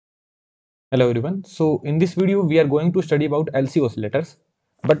Hello everyone. So in this video we are going to study about LC oscillators.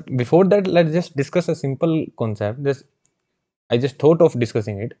 But before that, let's just discuss a simple concept. I just thought of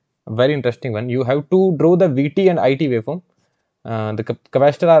discussing it. A very interesting one. You have to draw the VT and IT waveform. The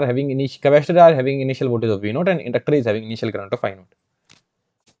capacitor are having initial voltage of V0 and inductor is having initial current of I0.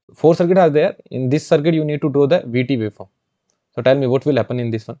 Four circuits are there. In this circuit you need to draw the VT waveform. So tell me what will happen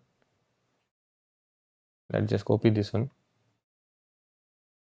in this one. Let's just copy this one.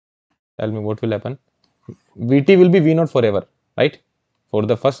 Tell me what will happen. VT will be V0 forever, right? For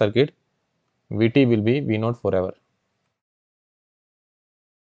the first circuit, VT will be V0 forever.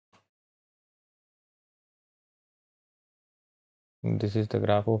 This is the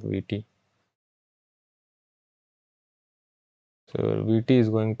graph of VT. So VT is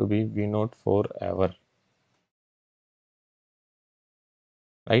going to be V0 forever,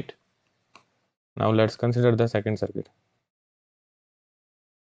 right? Now let's consider the second circuit.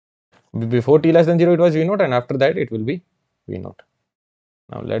 Before t less than 0 it was V0 and after that it will be V0.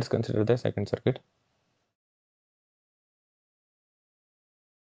 Now let's consider the second circuit.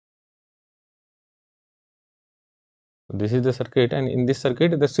 So this is the circuit, and in this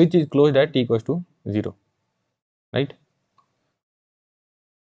circuit the switch is closed at t equals to 0, right?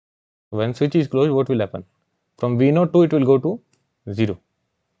 When switch is closed, what will happen? From V0 to it will go to 0,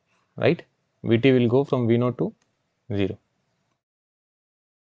 right? VT will go from V0 to 0.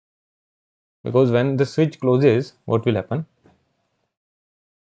 Because when the switch closes, what will happen?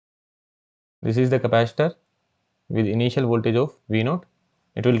 This is the capacitor with initial voltage of V0.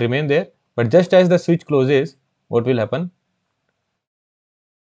 It will remain there, but just as the switch closes, what will happen?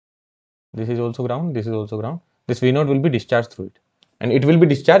 This is also ground, this is also ground. This V0 will be discharged through it, and it will be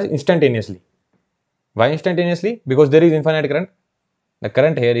discharged instantaneously. Why instantaneously? Because there is infinite current. The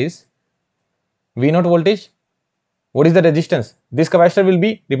current here is V0 voltage. What is the resistance? This capacitor will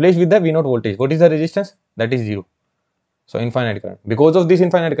be replaced with the V0 voltage. What is the resistance? That is 0. So infinite current. Because of this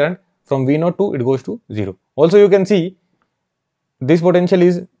infinite current, from V0 to it goes to 0. Also you can see this potential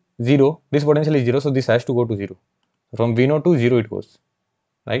is 0, this potential is 0, so this has to go to 0. From V0 to 0 it goes,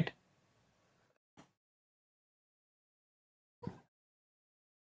 right?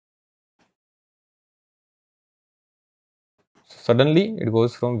 Suddenly it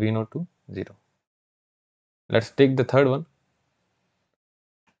goes from V0 to 0. Let's take the third one.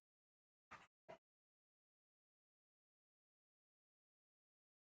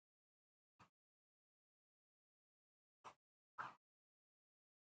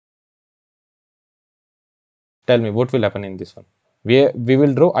 Tell me what will happen in this one. We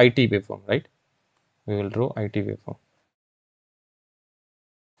will draw IT waveform, right? We will draw IT waveform.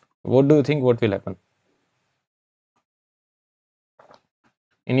 What do you think what will happen?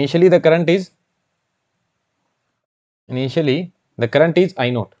 Initially the current is I0. The current is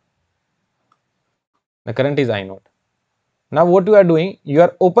I0. Now what you are doing, you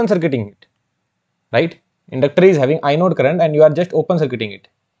are open circuiting it, right? Inductor is having I0 current and you are just open circuiting it,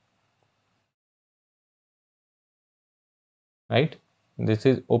 right? This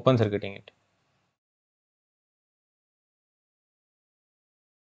is open circuiting it.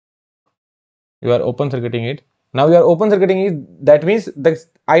 You are open circuiting it. Now you are open circuiting it, that means the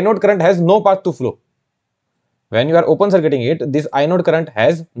I0 current has no path to flow. When you are open circuiting it, this I0 current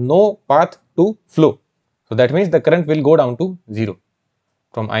has no path to flow. So that means the current will go down to 0.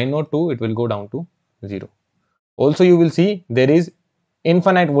 From I0 to it will go down to 0. Also you will see there is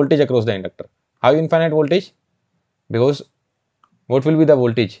infinite voltage across the inductor. How infinite voltage? Because what will be the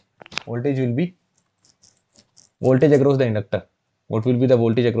voltage? Voltage will be voltage across the inductor. What will be the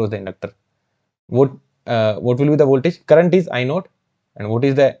voltage across the inductor? What will be the voltage? Current is I0, and what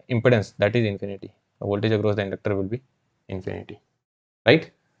is the impedance? That is infinity. The voltage across the inductor will be infinity,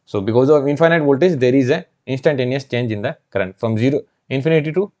 right? So because of infinite voltage, there is a instantaneous change in the current from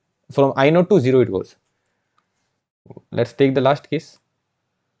infinity to from I0 to 0 it goes. Let's take the last case.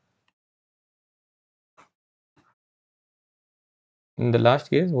 In the last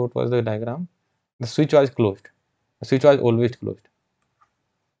case, what was the diagram? The switch was closed. The switch was always closed.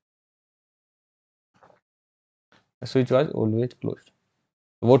 The switch was always closed.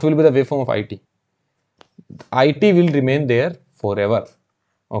 What will be the waveform of IT? IT will remain there forever.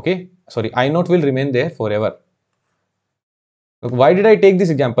 Okay, sorry, I0 will remain there forever. Why did I take this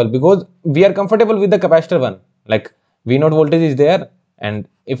example? Because we are comfortable with the capacitor one. Like V0 voltage is there, and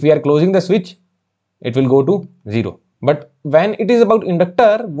if we are closing the switch, it will go to 0. But when it is about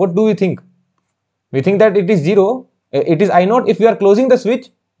inductor, what do we think? We think that it is 0, it is I0. If we are closing the switch,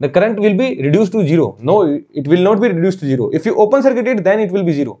 the current will be reduced to 0. No, it will not be reduced to 0. If you open circuit it, then it will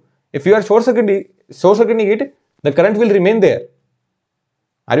be 0. If you are short circuiting it, the current will remain there.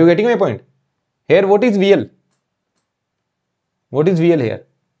 Are you getting my point? Here what is VL? What is VL here?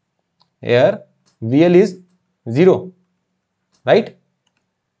 Here VL is 0, right?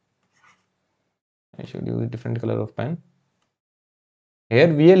 I should use a different color of pen. Here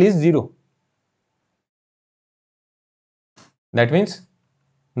VL is 0. That means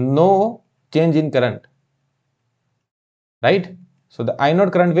no change in current, right? So the I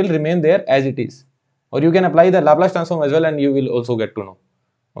naught current will remain there as it is. Or you can apply the Laplace transform as well and you will also get to know.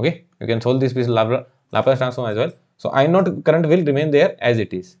 Okay, you can solve this with Laplace transform as well. So I naught current will remain there as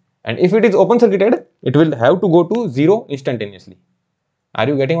it is. And if it is open circuited, it will have to go to 0 instantaneously. Are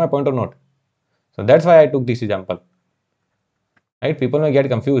you getting my point or not? So that's why I took this example. Right? People may get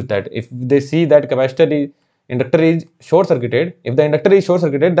confused that if they see that inductor is short circuited, if the inductor is short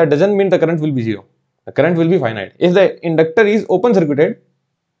circuited, that doesn't mean the current will be 0. The current will be finite. If the inductor is open circuited,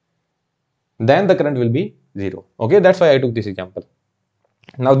 then the current will be 0. Okay, that's why I took this example.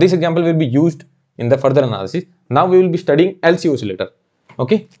 Now this example will be used in the further analysis. Now we will be studying LC oscillator.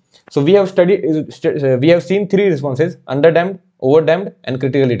 Okay, so we have seen three responses: underdamped, overdamped, and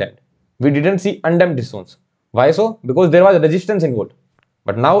critically damped. We didn't see undamped response. Why so? Because there was resistance involved.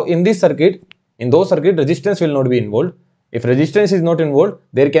 But now in this circuit, in those circuits, resistance will not be involved. If resistance is not involved,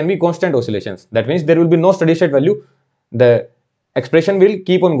 there can be constant oscillations. That means there will be no steady state value. The expression will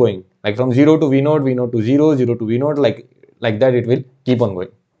keep on going, like from 0 to V0, V0 to 0, 0 to V0, like that it will keep on going.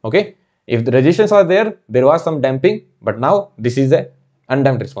 Okay, if the resistance was there was some damping, but now this is a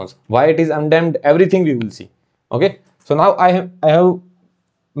undamped response. Why it is undamped, everything we will see. Okay, so now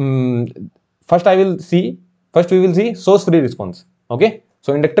first we will see source free response. Okay,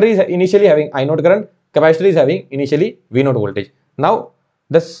 so inductor is initially having I naught current, capacitor is having initially V0 voltage. Now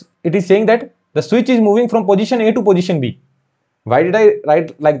it is saying that the switch is moving from position A to position B. Why did I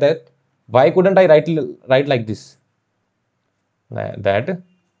write like that? Why couldn't I write like this? That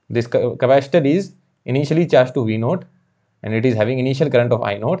this capacitor is initially charged to V0 and it is having initial current of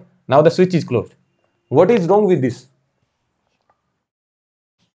I naught. Now the switch is closed. What is wrong with this?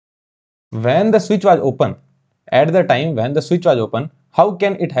 When the switch was open, at the time when the switch was open, how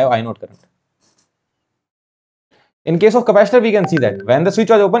can it have I naught current? In case of capacitor, we can see that when the switch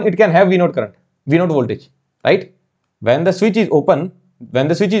was open, it can have V0 current, V0 voltage, right? When the switch is open,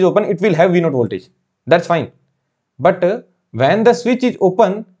 it will have V0 voltage. That's fine. But when the switch is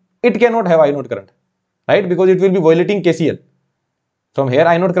open, it cannot have I naught current, right? Because it will be violating KCL. From here,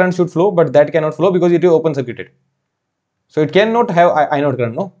 I naught current should flow, but that cannot flow because it is open circuited. So it cannot have I naught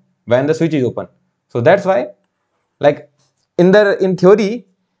current, no, when the switch is open. So that's why, like in theory,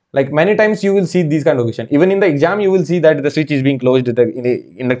 like many times you will see these kind of question. Even in the exam, you will see that the switch is being closed,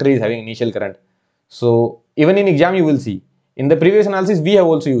 the inductor is having initial current. So even in exam, you will see. In the previous analysis, we have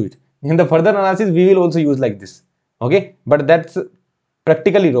also used. In the further analysis, we will also use like this. Okay, but that's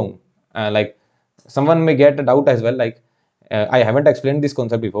practically wrong. Like someone may get a doubt as well. Like I haven't explained this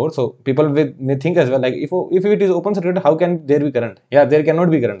concept before, so people may think as well. Like if it is open circuit, how can there be current? Yeah, there cannot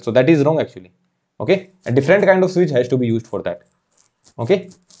be current. So that is wrong actually. Okay, a different kind of switch has to be used for that. Okay,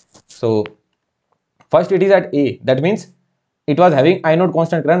 so first it is at A. That means it was having I naught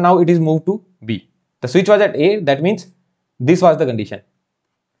constant current. Now it is moved to B. The switch was at A. That means this was the condition.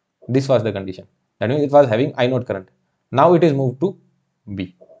 This was the condition. That means it was having I naught current. Now it is moved to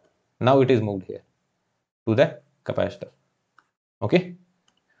B. Now it is moved here to the capacitor. Okay.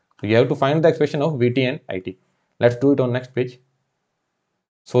 So you have to find the expression of Vt and It. Let's do it on next page.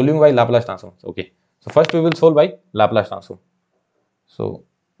 Solving by Laplace transforms. Okay. So first we will solve by Laplace transform. So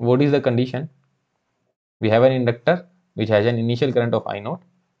what is the condition? We have an inductor which has an initial current of I naught.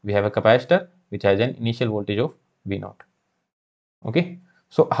 We have a capacitor which has an initial voltage of V naught. Okay.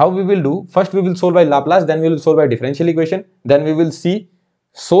 So how we will do? First we will solve by Laplace, then we will solve by differential equation, then we will see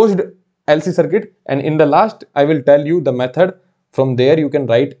sourced LC circuit, and in the last I will tell you the method. From there you can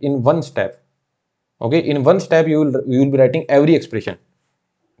write in one step. Okay, in one step you will be writing every expression,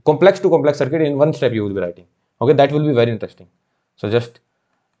 complex to complex circuit in one step you will be writing. Okay, that will be very interesting. So just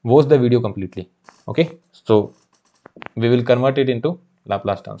watch the video completely. Okay, so we will convert it into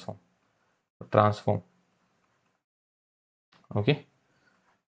Laplace transform. Okay,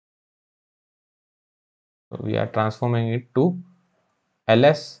 so we are transforming it to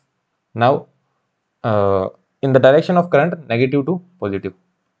LS. Now in the direction of current, negative to positive,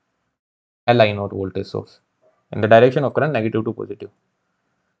 Li naught voltage source, in the direction of current, negative to positive,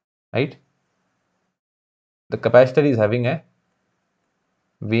 right? The capacitor is having a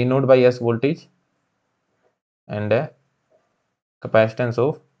V naught by S voltage and a capacitance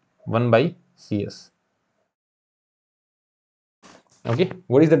of 1 by Cs. Okay,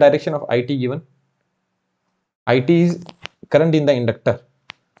 what is the direction of It given? It is current in the inductor.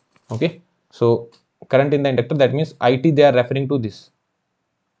 Okay, So current in the inductor, that means IT they are referring to this.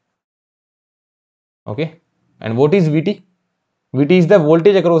 Okay, and what is VT? VT is the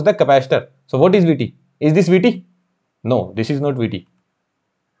voltage across the capacitor. So what is VT? Is this VT? No, this is not VT,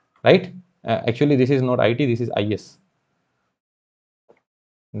 right? Actually this is not IT, this is IS.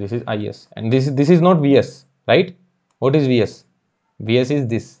 This is IS, and this is not VS, right? What is VS? VS is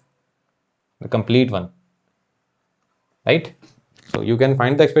this, the complete one, right? So you can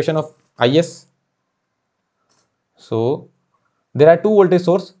find the expression of IS. So there are two voltage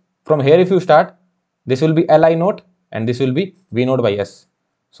source. From here if you start, this will be Li naught and this will be V naught by S.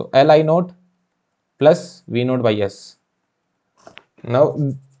 So Li naught plus V naught by S. Now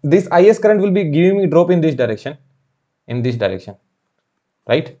this IS current will be giving me drop in this direction,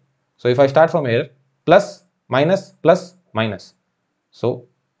 right? So if I start from here, plus minus, so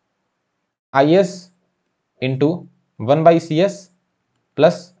IS into 1 by CS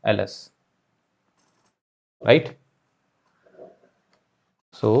plus LS, right?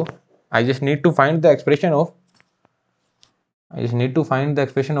 So I just need to find the expression of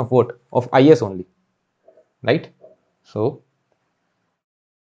what? Of IS only, right? So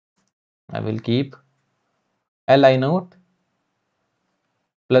I will keep Li naught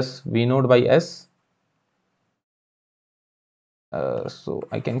plus V naught by S. So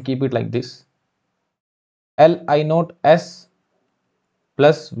I can keep it like this: Li naught S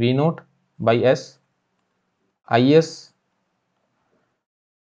plus V naught by S IS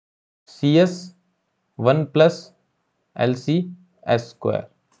CS 1 plus LC S square,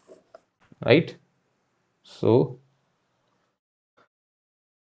 right? So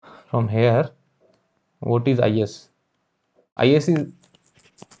from here, what is IS? IS is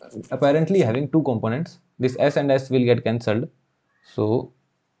apparently having two components. This S and S will get cancelled. So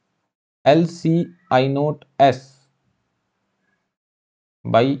LC I naught S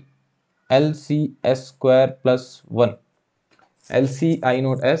by LC S square plus 1. LC I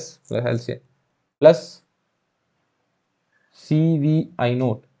naught S plus LC plus CV I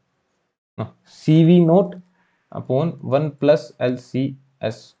naught. No, CV naught upon 1 plus LC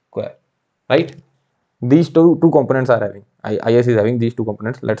S square, right? These two components are having, IS is having these two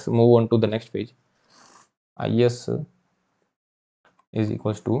components. Let's move on to the next page. IS is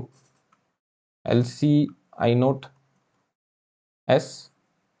equals to LC I naught S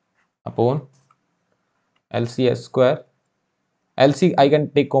upon LCS square. LC I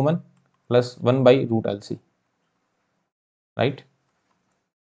can take common, plus 1 by root LC, right?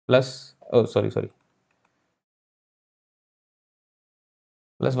 Plus, oh sorry,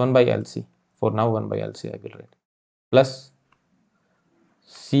 plus 1 by LC. For now 1 by LC I will write, plus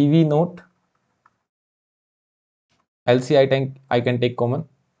CV naught LC I can take common,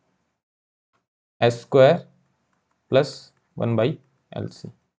 S square plus 1 by LC,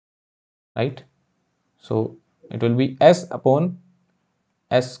 right? So it will be S upon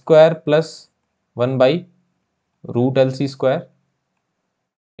S square plus 1 by root LC square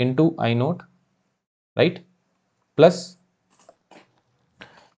into I naught, right? Plus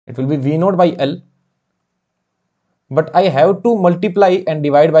it will be V naught by L, but I have to multiply and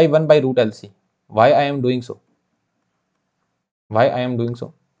divide by 1 by root LC. Why I am doing so? Why I am doing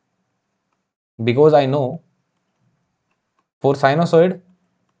so? Because I know for sinusoid,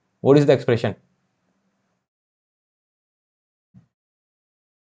 what is the expression?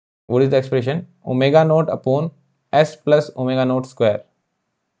 What is the expression? Omega naught upon S plus omega naught square.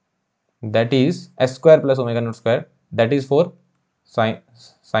 That is S square plus omega naught square. That is for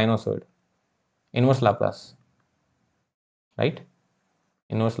sinusoid. Inverse Laplace, right?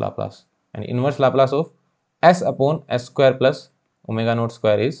 Inverse Laplace. And inverse Laplace of S upon S square plus omega naught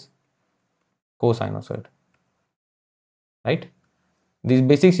square is cosinusoid, right? These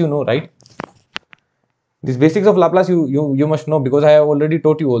basics you know, right? These basics of Laplace you must know, because I have already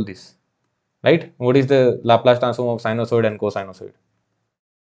taught you all this, right? What is the Laplace transform of sinusoid and cosinusoid?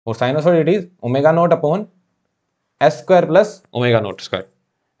 For sinusoid it is omega naught upon S square plus omega naught square,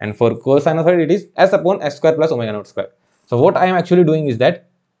 and for cosinusoid it is S upon S square plus omega naught square. So what I am actually doing is that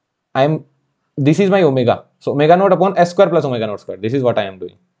this is my omega, so omega naught upon S square plus omega naught square, this is what I am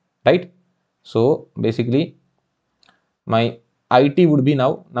doing, right? So basically my IT would be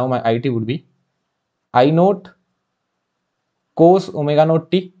now my IT would be I naught cos omega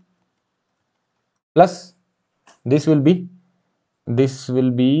naught t plus this will be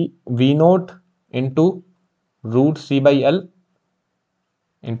V naught into root C by L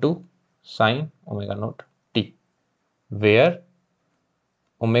into sine omega naught t, where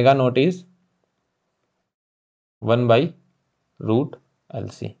omega naught is 1 by root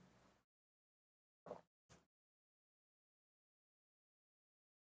LC.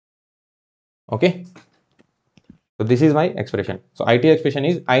 Okay. So this is my expression. So IT expression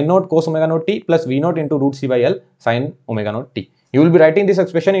is I naught cos omega naught t plus V naught into root C by L sin omega naught t. You will be writing this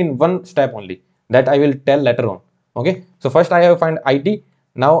expression in one step only, that I will tell later on. Okay. So first I have find IT.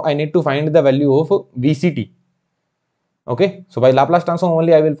 Now I need to find the value of VCT. Okay. So by Laplace transform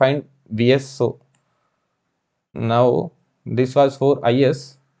only I will find Vs. So now this was for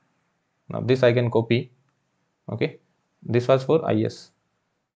Is. Now this I can copy. Okay. This was for Is.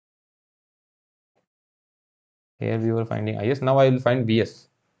 Here we were finding Is. Now I will find Vs.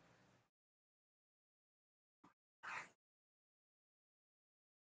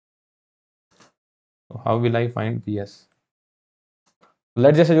 So how will I find Vs?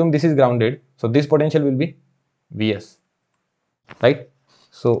 Let's just assume this is grounded. So this potential will be Vs, right?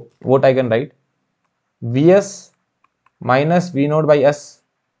 So what I can write? Vs minus V naught by S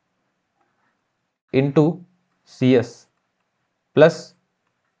into Cs plus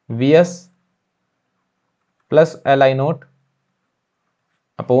Vs plus Li naught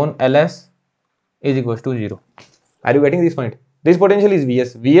upon Ls is equals to 0. Are you getting this point? This potential is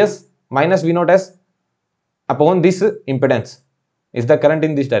Vs. Vs minus V naught S upon this impedance is the current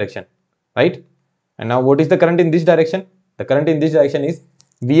in this direction, right? And now what is the current in this direction? The current in this direction is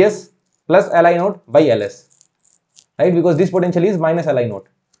Vs plus Li naught by Ls, right? Because this potential is minus Li naught.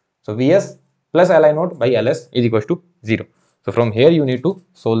 So Vs plus Li naught by Ls is equals to 0. So from here you need to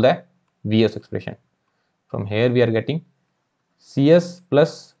solve the Vs expression. From here we are getting Cs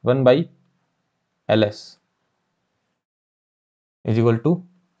plus 1 by Ls is equal to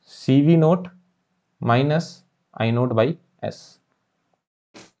Cv naught minus I naught by S.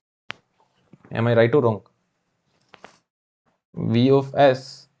 Am I right or wrong? V of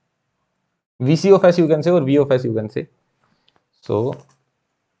S, Vc of S you can say, or V of S you can say. So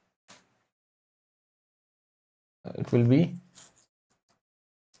it will be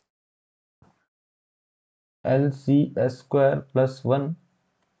LCS square plus 1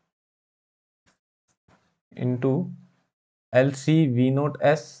 into LC V naught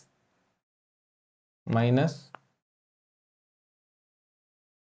S minus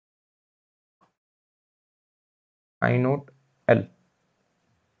I naught L,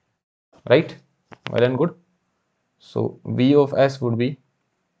 right? Well and good. So V of S would be,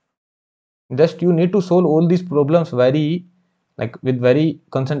 just you need to solve all these problems very, like with very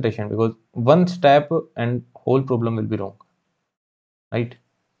concentration, because one step and whole problem will be wrong, right?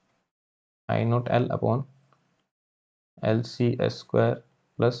 I naught L upon LCS square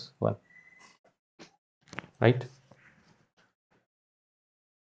plus 1, right?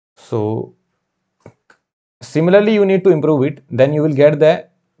 So similarly you need to improve it, then you will get the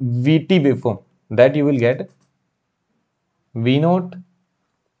VT waveform, that you will get V naught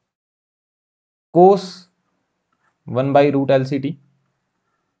cos 1 by root LCT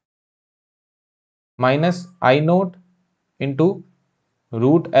minus I naught into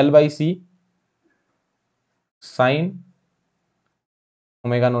root L by C sin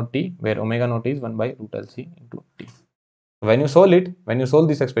omega naught t, where omega naught is 1 by root LC into t. When you solve it, when you solve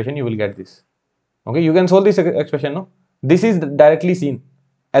this expression, you will get this. Okay, you can solve this expression, no? This is directly seen.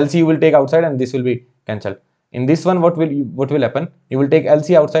 LC you will take outside and this will be cancelled. In this one, what will happen? You will take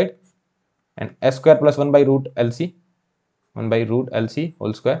LC outside and S square plus 1 by root LC, 1 by root LC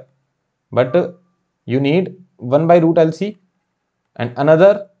whole square. But you need 1 by root LC and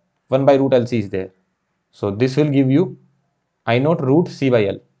another 1 by root LC is there. So this will give you I naught root C by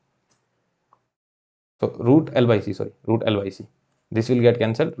L. So root L by C, sorry, root L by C. This will get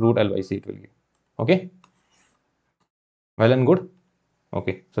cancelled, root L by C it will give. Okay. Well and good.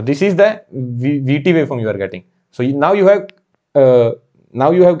 Okay. So this is the VT waveform you are getting. So now you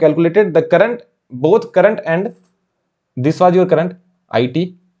have calculated the current, both current and this was your current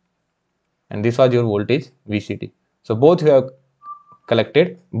IT and this was your voltage VCT. So both you have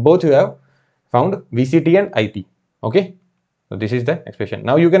collected, both you have found VCT and IT. Okay. So this is the expression.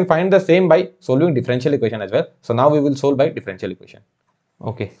 Now you can find the same by solving differential equation as well. So now we will solve by differential equation.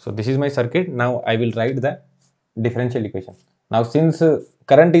 Okay. So this is my circuit. Now I will write the differential equation. Now since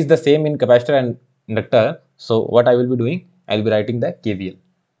current is the same in capacitor and inductor, so what I will be doing, I will be writing the KVL.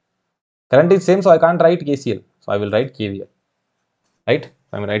 Current is same, so I can't write KCL. So I will write KVL. Right? So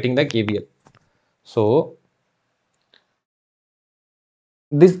I am writing the KVL. So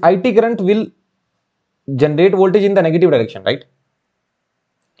this IT current will generate voltage in the negative direction, right?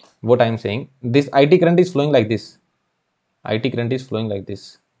 What I am saying, this IT current is flowing like this. IT current is flowing like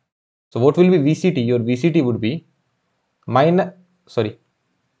this. So what will be VCT? Your VCT would be VCT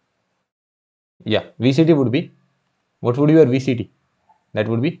would be, what would be your VCT? That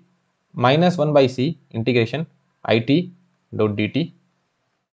would be -1 by C integration IT dot dt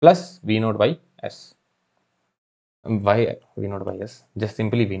plus V naught by S. Why V naught by S? Just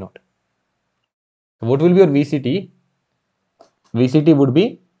simply V naught. So what will be your VCT? VCT would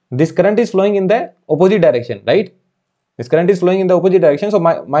be, this current is flowing in the opposite direction, right? This current is flowing in the opposite direction. So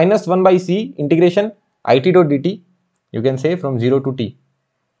minus 1 by C integration IT dot dt, you can say from 0 to T.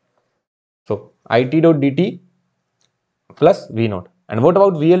 So IT dot dt plus V naught. And what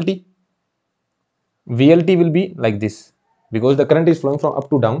about VLT? VLT will be like this, because the current is flowing from up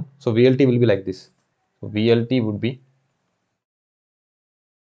to down. So VLT will be like this. So VLT would be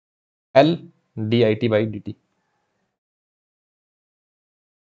L dit by dt,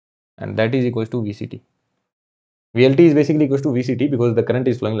 and that is equals to VCT. VLT is basically equals to VCT because the current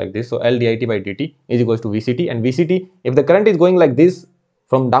is flowing like this. So L dit by dt is equals to VCT, and VCT, if the current is going like this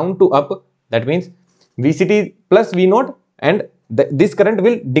from down to up, that means VCT plus V naught, and this current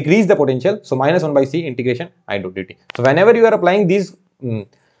will decrease the potential. So minus 1 by C integration I dot dt. So whenever you are applying these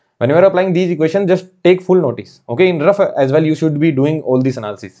equations, just take full notice. Okay, in rough as well you should be doing all this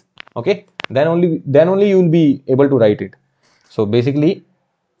analysis. Okay, then only you will be able to write it. So basically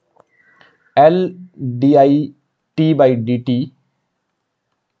L dit by dt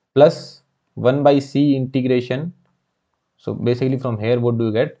plus 1 by C integration. So basically from here what do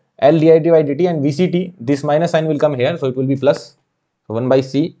you get? L dit by dt and VCT, this minus sign will come here, so it will be plus. So 1 by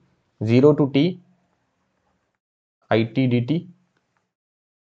C 0 to T it dt,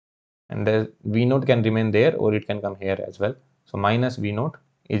 and the V naught can remain there or it can come here as well. So minus V naught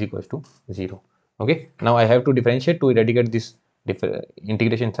is equals to 0. Okay, now I have to differentiate to eradicate this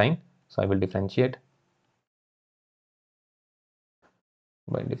integration sign. So I will differentiate.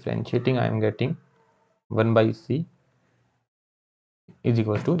 By differentiating I am getting 1 by C is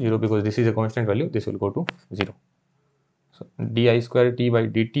equals to 0, because this is a constant value, this will go to 0. So di square t by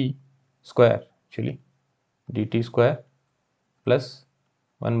dt square, actually dt square plus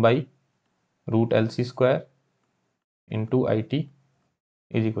 1 by root LC square into it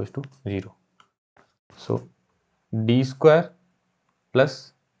is equals to 0. So d square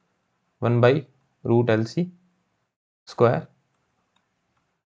plus 1 by root LC square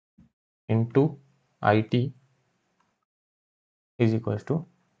into it is equals to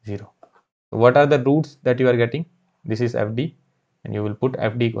 0. So what are the roots that you are getting? This is FD, and you will put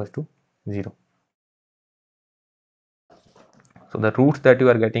FD equals to 0. So the roots that you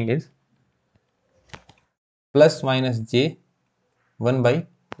are getting is plus minus j 1 by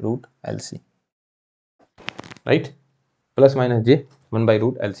root LC, right? Plus minus j 1 by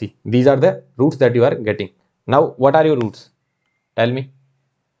root LC. These are the roots that you are getting. Now what are your roots? Tell me.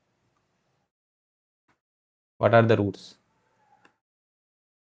 What are the roots?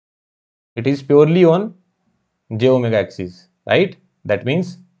 It is purely on j omega axis, right? That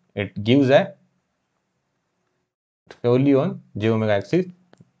means it gives a purely on j omega axis,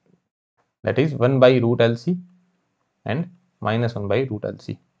 that is 1 by root LC and minus 1 by root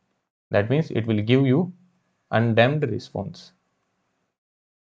LC. That means it will give you undamped response.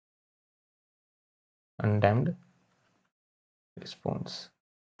 Undamped response,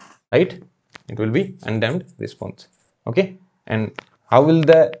 right? It will be undamped response. Okay, and how will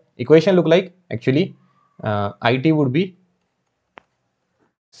the equation look like? Actually, it would be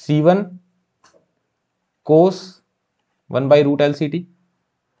C1 cos 1 by root LCT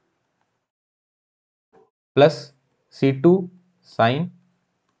plus C2 sin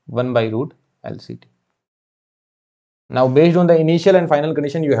 1 by root LCT. Now based on the initial and final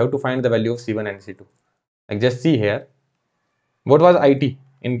condition, you have to find the value of C1 and C2. Like just see here, what was IT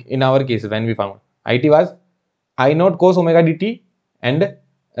in our case when we found? IT was I naught cos omega dt and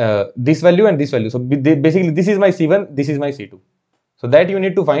this value and this value. So basically this is my C1, this is my C2. So that you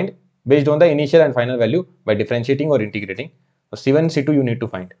need to find based on the initial and final value by differentiating or integrating. So C1, C2 you need to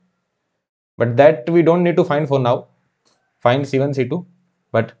find. But that we don't need to find for now. Find C1, C2,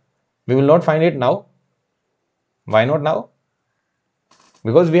 but we will not find it now. Why not now?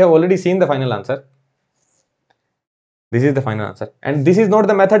 Because we have already seen the final answer. This is the final answer, and this is not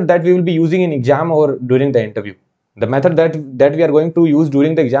the method that we will be using in exam or during the interview. The method that we are going to use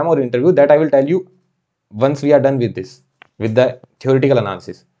during the exam or interview, that I will tell you once we are done with this, with the theoretical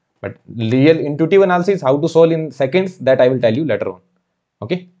analysis. But real intuitive analysis, how to solve in seconds, that I will tell you later on.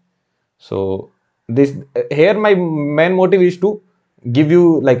 Okay, so this here my main motive is to give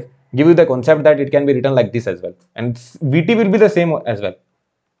you the concept that it can be written like this as well, and VT will be the same as well.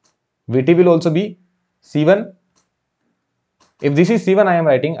 VT will also be C1. If this is C1 I am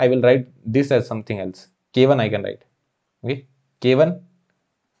writing, I will write this as something else. K1 I can write. Okay, K1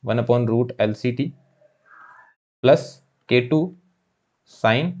 1 upon root LCT plus K2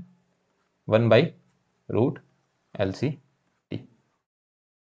 sine 1 by root LCT.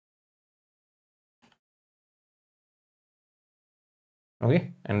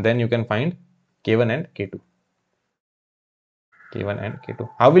 Okay, and then you can find K1 and K2. K1 and K2.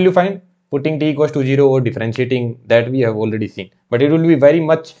 How will you find? Putting t equals to 0 or differentiating, that we have already seen. But it will be very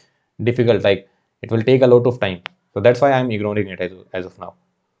much difficult, like it will take a lot of time. So that's why I am ignoring it as of now.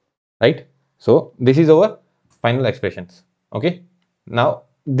 Right? So this is our final expressions. Okay. Now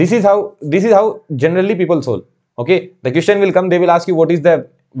this is how generally people solve. Okay. The question will come, they will ask you what is the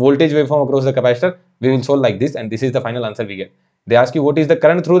voltage waveform across the capacitor. We will solve like this, and this is the final answer we get. They ask you what is the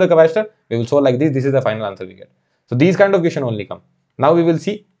current through the capacitor. We will solve like this. This is the final answer we get. So these kind of question only come. Now we will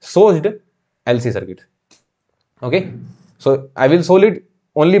see sourced LC circuit. Okay. So I will solve it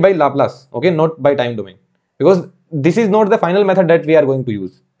only by Laplace. Okay, not by time domain, because this is not the final method that we are going to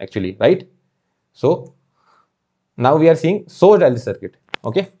use actually, right? So now we are seeing sourced LC circuit.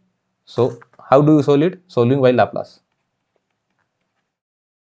 Okay. So how do you solve it? Solving by Laplace.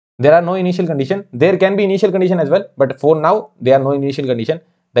 There are no initial condition. There can be initial condition as well, but for now there are no initial condition.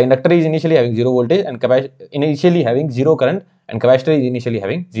 The inductor is initially having 0 voltage and initially having 0 current, and capacitor is initially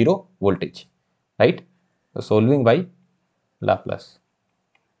having 0 voltage, right? So solving by Laplace.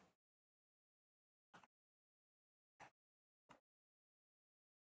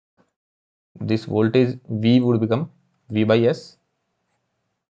 This voltage V would become V by S.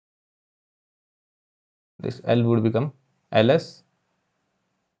 This L would become Ls.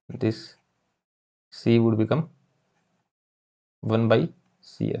 This C would become 1 by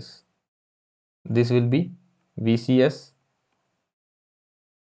Cs. This will be VCS.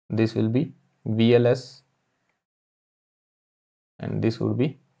 This will be VLS. And this would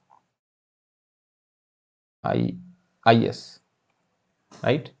be IS.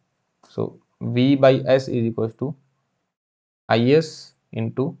 Right? So V by S is equals to IS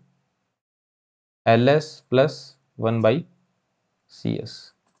into Ls plus 1 by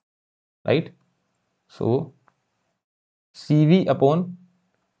Cs. Right? So CV upon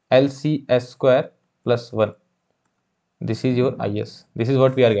LCS square plus 1. This is your IS. This is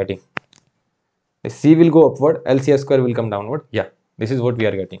what we are getting. The C will go upward, LCS square will come downward. Yeah, this is what we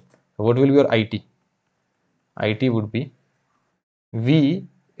are getting. So what will be your IT? IT would be V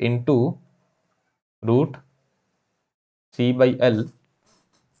into root C by L.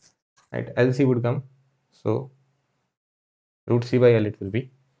 Right, LC would come. So root C by L it will be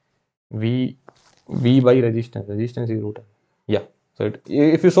V by resistance. Resistance is root L. Yeah. So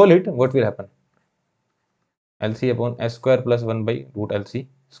if you solve it, what will happen? LC upon S square plus 1 by root LC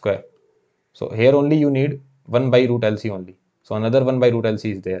square. So here only you need 1 by root LC only. So another 1 by root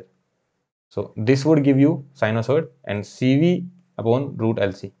LC is there. So this would give you sinusoid and CV upon root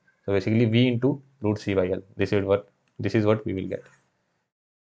LC. So basically V into root C by L. This is what we will get.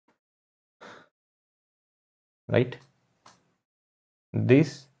 Right?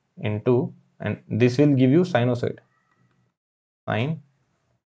 This into, and this will give you sinusoid. Sine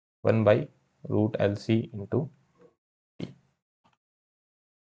 1 by root LC into T.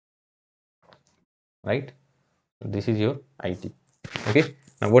 Right? This is your IT. Okay.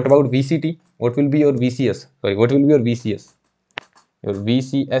 Now what about VCT? What will be your VCS? Sorry, what will be your VCS? Your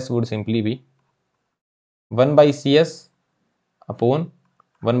VCS would simply be 1 by CS upon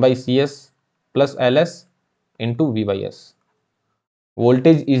 1 by CS plus LS into V by S.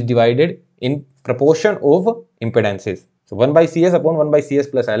 Voltage is divided in proportion of impedances. So 1 by CS upon 1 by CS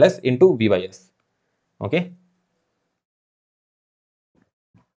plus LS into V by S. Okay.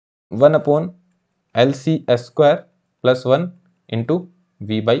 1 upon LCS square plus 1 into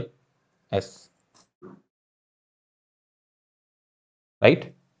V by S.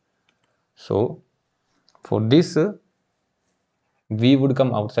 Right. So for this, V would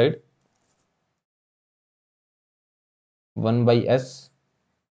come outside. 1 by S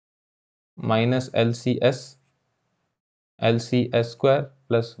minus LCS square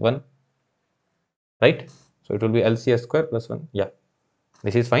plus 1. Right. So it will be LCS square plus 1. Yeah.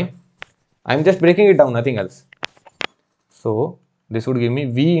 This is fine. I am just breaking it down, nothing else. So this would give me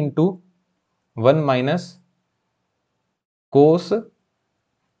V into 1 minus cos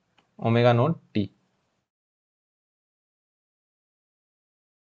omega naught T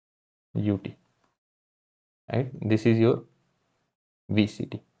ut. Right. This is your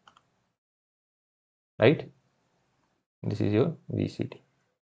VCT. Right. This is your VCT.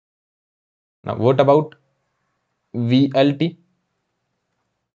 Now what about VLT?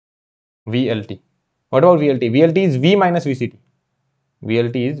 VLT. What about VLT? VLT is V minus VCT.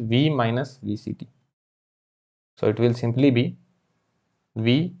 VLT is V minus VCT. So it will simply be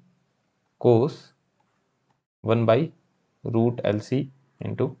V cos 1 by root LC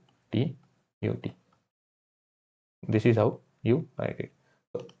into T ut. This is how you write it.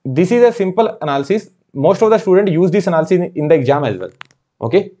 So this is a simple analysis. Most of the students use this analysis in the exam as well.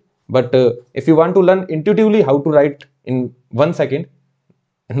 Okay, but if you want to learn intuitively how to write in 1 second,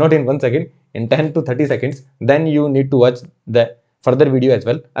 not in 1 second, in 10 to 30 seconds, then you need to watch the further video as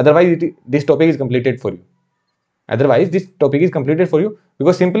well. Otherwise, this topic is completed for you. Otherwise, this topic is completed for you,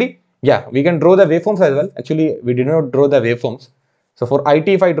 because simply, yeah, we can draw the waveforms as well. Actually, we did not draw the waveforms. So for IT,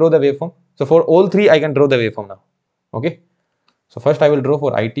 if I draw the waveform, so for all three, I can draw the waveform now. Okay. So first I will draw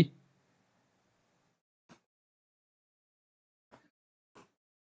for IT.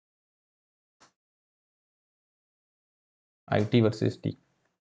 IT versus T.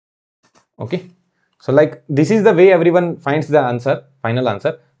 Okay. So like this is the way everyone finds the answer, final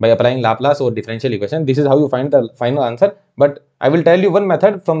answer, by applying Laplace or differential equation. This is how you find the final answer. But I will tell you one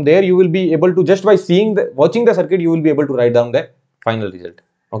method. From there, you will be able to, just by seeing the, watching the circuit, you will be able to write down the final result.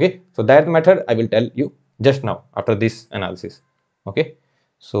 Okay. So that method I will tell you just now after this analysis. Okay.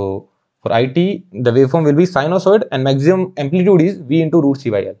 So for IT, the waveform will be sinusoid and maximum amplitude is V into root C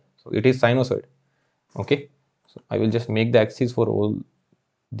by L. So it is sinusoid. Okay. So I will just make the axis for all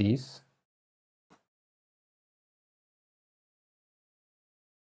these.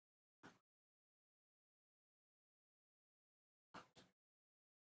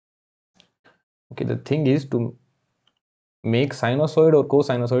 Okay, the thing is, to make sinusoid or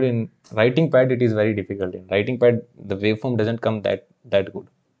cosinusoid in writing pad, it is very difficult. In writing pad, the waveform doesn't come that good.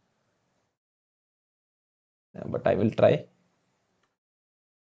 But I will try.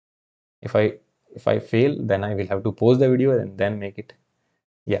 If I fail, then I will have to pause the video and then make it.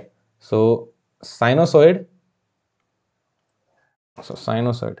 Yeah. So sinusoid. So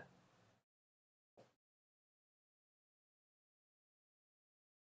sinusoid.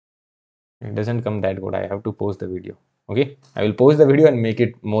 It doesn't come that good. I have to pause the video. Okay. I will pause the video and make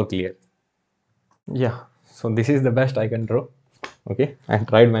it more clear. Yeah. So this is the best I can draw. Okay. I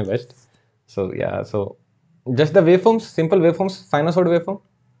tried my best. So yeah. So just the waveforms, simple waveforms, sinusoid waveform.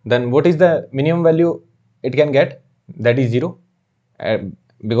 Then what is the minimum value it can get? That is 0.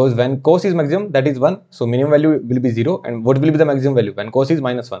 Because when cos is maximum, that is 1. So minimum value will be 0. And what will be the maximum value? When cos is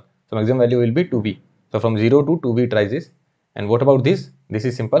minus 1. So maximum value will be 2b. So from 0 to 2b tries this. And what about this? This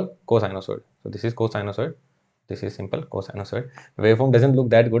is simple cosinusoid. So this is cosinusoid. This is simple cosinusoid. Waveform doesn't look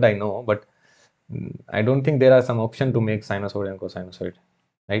that good, I know, but I don't think there are some option to make sinusoid and cosinusoid,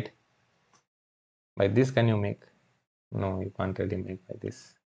 right? By this can you make? No, you can't really make by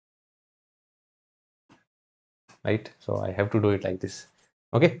this, right? So I have to do it like this.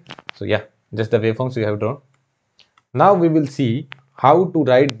 Okay. So yeah, just the waveforms we have drawn. Now we will see how to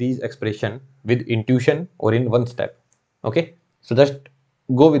write these expression with intuition or in one step. Okay. So just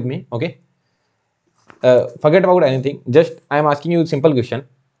go with me. Okay. Forget about anything. Just I am asking you a simple question.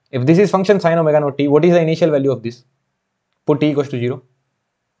 If this is function sine omega naught t, what is the initial value of this? Put t equals to 0.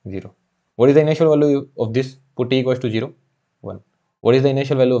 0. What is the initial value of this? Put t equals to 0. 1. What is the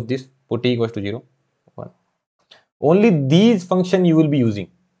initial value of this? Put t equals to 0. 1. Only these function you will be using.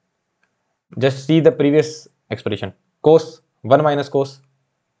 Just see the previous expression. Cos 1 minus cos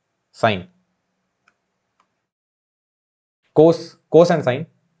sine. Cos and sine,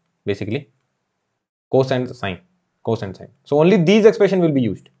 basically. Cos and sine. Cos and sine. So only these expression will be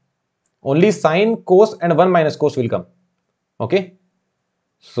used. Only sine, cos and 1 minus cos will come. Okay.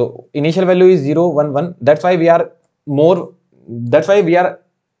 So initial value is 0, 1, 1. That's why we are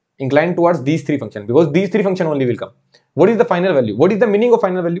inclined towards these three functions, because these three functions only will come. What is the final value? What is the meaning of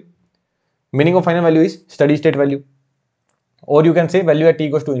final value? Meaning of final value is steady state value. Or you can say value at t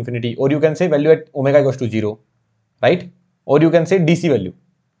equals to infinity. Or you can say value at omega equals to 0. Right? Or you can say DC value.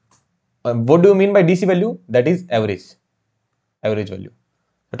 What do you mean by DC value? That is average. Average value.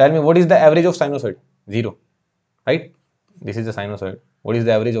 So tell me, what is the average of sinusoid? 0. Right? This is the sinusoid. What is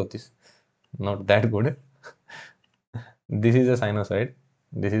the average of this? Not that good. This is the sinusoid.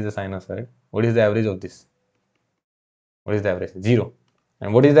 This is the sinusoid. What is the average of this? What is the average? 0.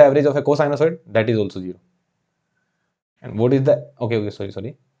 And what is the average of a cosinusoid? That is also 0. And what is the, okay,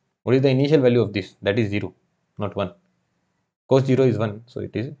 sorry. What is the initial value of this? That is 0, not 1. Cos 0 is 1, so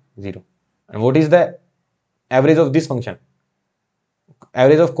it is 0. And what is the average of this function?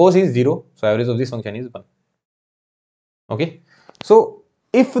 Average of cos is 0, so average of this function is 1. Okay. So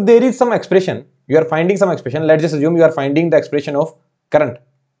if there is some expression, you are finding some expression, let's just assume you are finding the expression of current.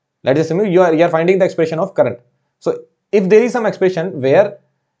 Let's just assume you are finding the expression of current. So if there is some expression where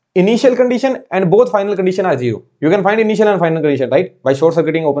initial condition and both final condition are 0, you can find initial and final condition, right? By short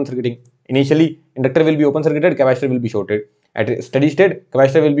circuiting, open circuiting. Initially, inductor will be open circuited, capacitor will be shorted. At steady state,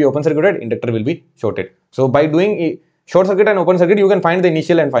 capacitor will be open circuited, inductor will be shorted. So by doing short circuit and open circuit, you can find the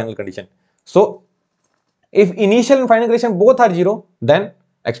initial and final condition. So if initial and final condition both are 0, then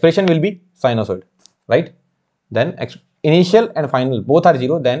expression will be sinusoid, right? Then initial and final both are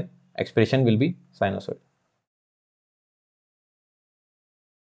 0, then expression will be sinusoid.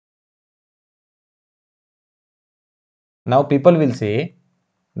 Now people will say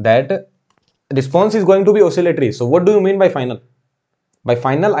that response is going to be oscillatory. So what do you mean by final? By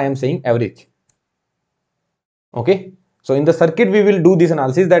final I am saying average. Okay. So in the circuit we will do this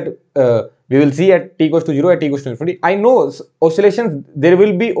analysis that we will see at t equals to 0, at t equals to infinity. I know oscillations, there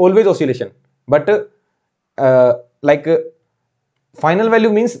will be always oscillation, but final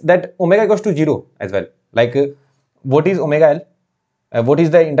value means that omega equals to 0 as well. Like what is omega L? What is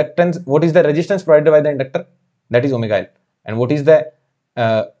the inductance? What is the resistance provided by the inductor? That is omega L. And what is the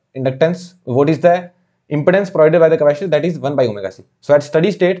inductance? What is the impedance provided by the capacitor? That is 1 by omega c. So at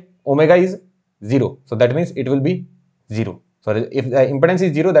steady state, omega is 0. So that means it will be 0. So if the impedance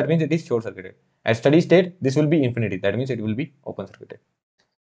is 0, that means it is short circuited. At steady state, this will be infinity. That means it will be open circuited.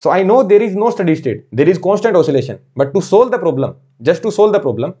 So I know there is no steady state. There is constant oscillation. But to solve the problem, just to solve the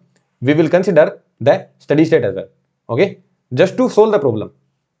problem, we will consider the steady state as well. Okay. Just to solve the problem.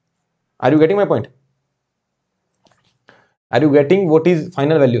 Are you getting my point? Are you getting what is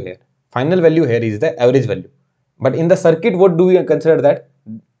final value here? Final value here is the average value. But in the circuit, what do we consider that?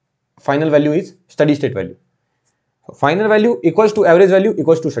 Final value is steady state value. So final value equals to average value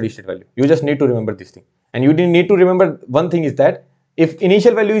equals to steady state value. You just need to remember this thing. And you need to remember one thing is that if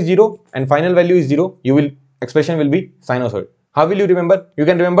initial value is 0 and final value is 0, expression will be sinusoid. How will you remember? You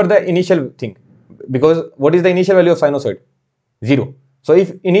can remember the initial thing. Because what is the initial value of sinusoid? 0. So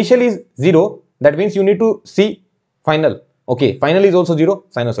if initial is 0, that means you need to see final. Okay, final is also 0,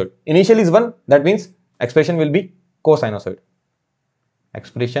 sinusoid. Initial is 1, that means expression will be cosinusoid.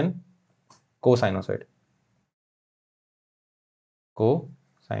 Expression cosinusoid.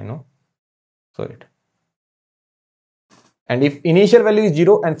 Cosinusoid. And if initial value is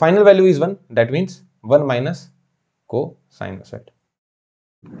 0 and final value is 1, that means 1 minus cosinusoid.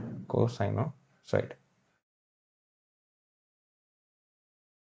 Cosinusoid.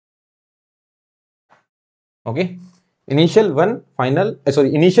 Okay. Initial 1, final,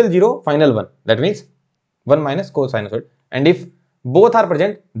 initial 0, final 1. That means 1 minus cosinusoid. And if both are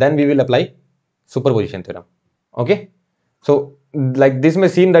present, then we will apply superposition theorem. Okay. So like this may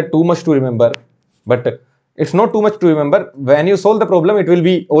seem that too much to remember, but it's not too much to remember. When you solve the problem, it will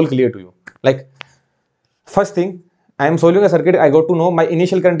be all clear to you. Like first thing, I am solving a circuit. I got to know my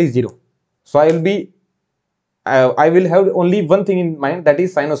initial current is 0. So I will have only one thing in mind, that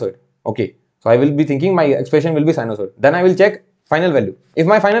is sinusoid. Okay. So I will be thinking my expression will be sinusoid. Then I will check final value. If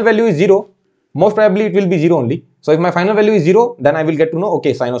my final value is 0, most probably it will be 0 only. So if my final value is 0, then I will get to know,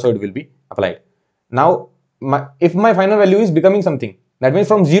 okay, sinusoid will be applied. Now, if my final value is becoming something, that means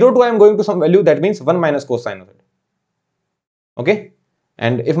from 0 to I am going to some value, that means 1 minus cos sinusoid. Okay.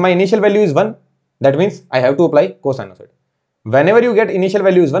 And if my initial value is 1, that means I have to apply cosinusoid. Whenever you get initial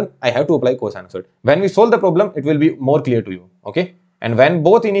value is 1, I have to apply cosinusoid. When we solve the problem, it will be more clear to you. Okay. And when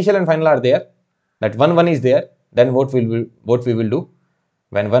both initial and final are there, that 1, 1 is there, then what we will do?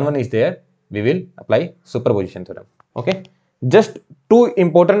 When 1, 1 is there, we will apply superposition theorem. Okay. Just two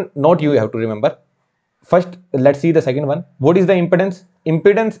important note you have to remember. First, let's see the second one. What is the impedance?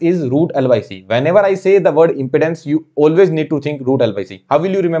 Impedance is root L by C. Whenever I say the word impedance, you always need to think root L by C. How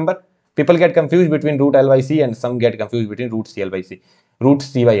will you remember? People get confused between root L by C and some get confused between root C L by C, root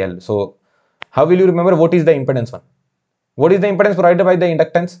C by L. So how will you remember what is the impedance one? What is the impedance provided by the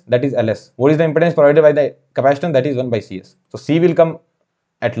inductance? That is Ls. What is the impedance provided by the capacitance? That is 1 by Cs. So C will come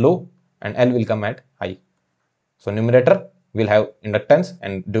at low and L will come at high. So numerator will have inductance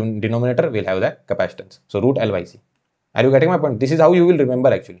and denominator will have the capacitance. So root L by C. Are you getting my point? This is how you will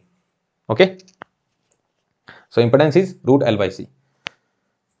remember actually. Okay. So impedance is root L by C.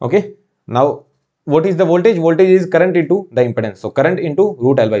 Okay. Now what is the voltage? Voltage is current into the impedance. So current into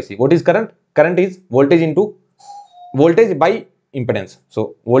root L by C. What is current? Current is voltage by impedance.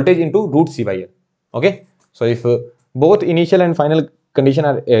 So voltage into root C by L. Okay. So if both initial and final condition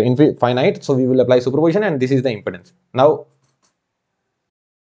are finite, so we will apply superposition, and this is the impedance. Now,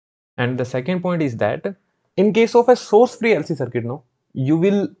 and the second point is that in case of a source free LC circuit, no, you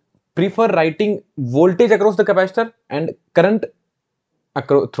will prefer writing voltage across the capacitor and current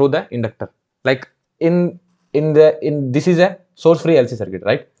through the inductor. Like this is a source free LC circuit,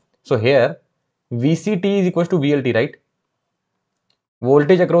 right? So here VCT is equals to VLT, right?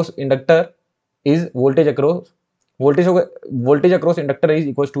 Voltage across inductor is voltage across inductor is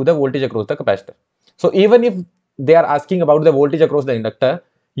equals to the voltage across the capacitor. So even if they are asking about the voltage across the inductor,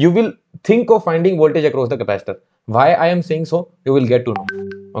 you will think of finding voltage across the capacitor. Why I am saying so, you will get to know.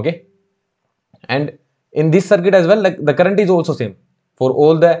 Okay. And in this circuit as well, like the current is also same for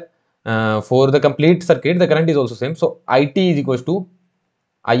all the For the complete circuit, the current is also same. So IT is equals to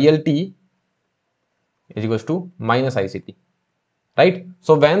ILT is equals to minus ICT, right?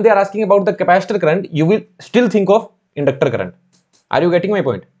 So when they are asking about the capacitor current, you will still think of inductor current. Are you getting my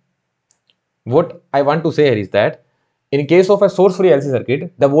point? What I want to say here is that in case of a source free LC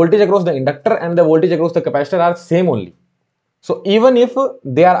circuit, the voltage across the inductor and the voltage across the capacitor are same only. So even if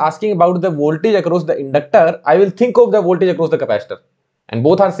they are asking about the voltage across the inductor, I will think of the voltage across the capacitor, and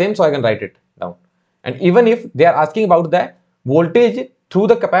both are same, so I can write it down. And even if they are asking about the voltage through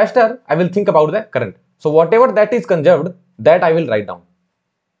the capacitor, I will think about the current. So whatever that is conserved, that I will write down.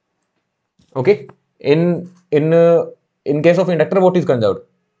 Okay. In case of inductor, what is conserved?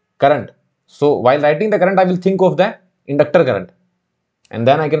 Current. So while writing the current, I will think of the inductor current, and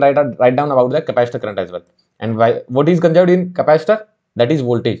then I can write down about the capacitor current as well. And what is conserved in capacitor? That is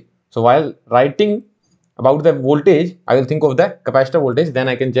voltage. So while writing about the voltage, I will think of the capacitor voltage, then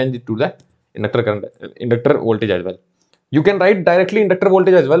I can change it to the inductor current, inductor voltage as well. You can write directly inductor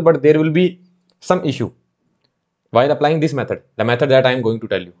voltage as well, but there will be some issue while applying this method, the method that I am going to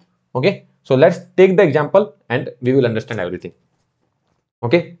tell you. Okay, so let's take the example and we will understand everything.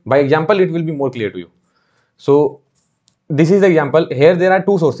 Okay, by example it will be more clear to you. So this is the example. Here there are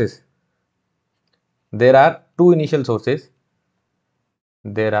two sources. There are two initial sources.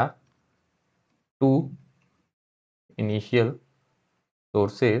 There are two initial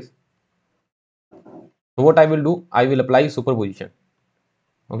sources. So what I will do, I will apply superposition.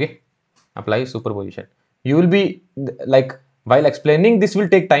 Okay, apply superposition. You will be like, while explaining this will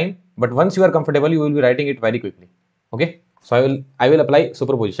take time, but once you are comfortable, you will be writing it very quickly. Okay, so I will apply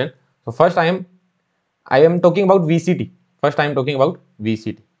superposition. So first I am talking about VCT. First I am talking about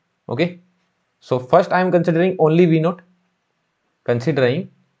VCT. Okay, so first I am considering only V naught. Considering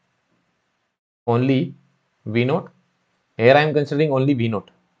only V naught. Here I am considering only V naught.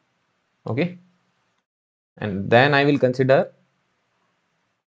 Okay, and then I will considering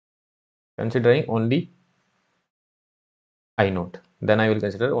only I naught. Then I will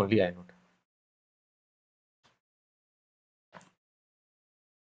consider only I naught.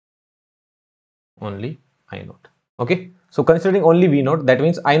 Only I naught. Okay, so considering only V naught, that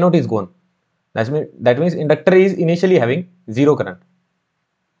means I naught is gone. That means inductor is initially having zero current.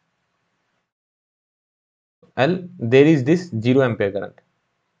 L, there is this 0 ampere current.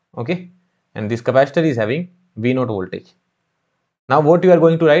 Okay, and this capacitor is having V naught voltage. Now what you are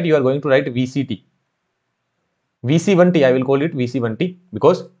going to write? You are going to write VCT. VC1T, I will call it VC1T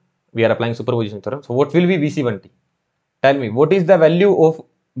because we are applying superposition theorem. So what will be VC1T? Tell me, what is the value of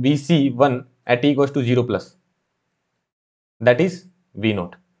VC1 at t equals to 0 plus? That is V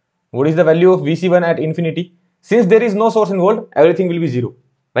naught. What is the value of VC1 at infinity? Since there is no source involved, everything will be 0,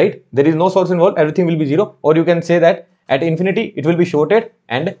 right? There is no source involved, everything will be 0. Or you can say that at infinity, it will be shorted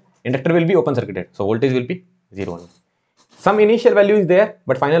and inductor will be open circuited. So voltage will be 0 only. Some initial value is there,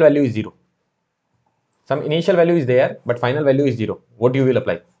 but final value is 0. Some initial value is there, but final value is 0. What you will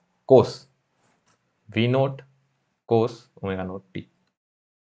apply? Cos V naught cos omega naught t.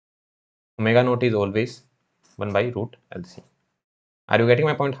 Omega naught is always 1 by root LC. Are you getting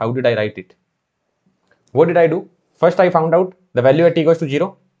my point? How did I write it? What did I do? First I found out the value at t equals to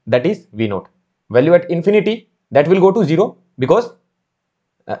 0, that is V naught. Value at infinity, that will go to 0 because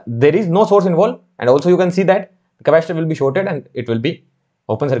there is no source involved, and also you can see that capacitor will be shorted and it will be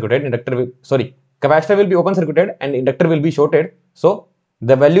open circuited. Capacitor will be open circuited and inductor will be shorted. So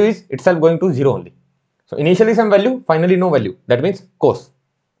the value is itself going to 0 only. So initially some value, finally no value. That means cos.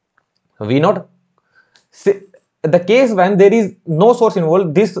 So V naught. The case when there is no source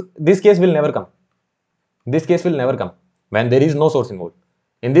involved, this case will never come. This case will never come when there is no source involved.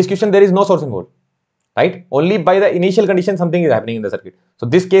 In this question, there is no source involved, right? Only by the initial condition something is happening in the circuit. So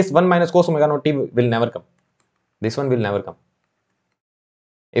this case 1 minus cos omega naught t will never come. This one will never come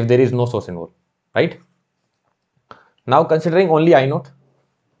if there is no source involved, right? Now considering only I naught.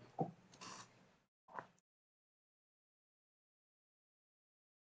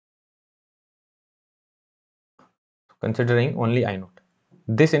 Considering only I naught.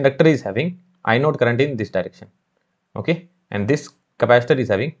 This inductor is having I naught current in this direction. Okay, and this capacitor is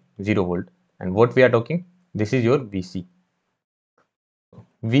having 0 volt. And what we are talking, this is your VC.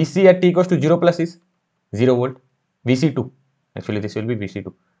 VC at t equals to 0 plus is 0 volt. VC2, actually this will be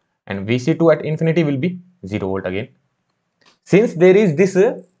VC2, and VC2 at infinity will be 0 volt again. Since there is this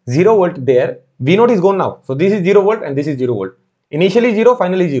 0 volt there, V naught is gone now. So this is 0 volt and this is 0 volt. Initially 0,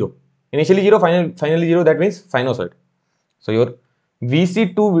 finally 0. Initially 0, finally 0, that means sinusoid. So your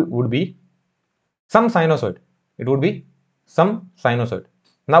VC2 would be some sinusoid. It would be some sinusoid.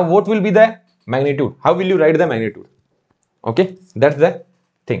 Now what will be the magnitude? How will you write the magnitude? Okay, that's the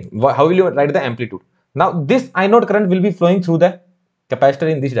thing. How will you write the amplitude? Now this I naught current will be flowing through the capacitor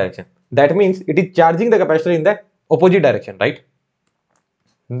in this direction. That means it is charging the capacitor in the opposite direction, right?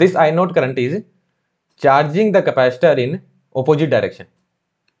 This I naught current is charging the capacitor in opposite direction.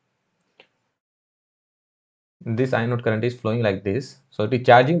 This I naught current is flowing like this, so it is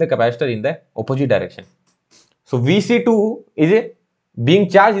charging the capacitor in the opposite direction. So Vc2 is being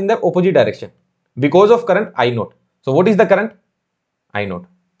charged in the opposite direction because of current I naught. So what is the current? I naught.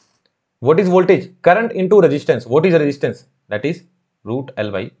 What is voltage? Current into resistance. What is resistance? That is root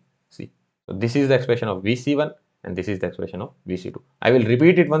L by C. So this is the expression of Vc1 and this is the expression of Vc2. I will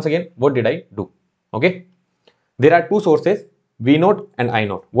repeat it once again. What did I do? Okay. There are two sources, V0 and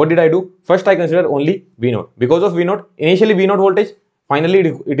I0. What did I do? First I consider only V0. Because of V0, initially V0 voltage, finally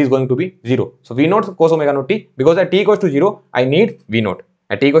it is going to be 0. So V0 cos omega naught t, because at t equals to 0, I need V0.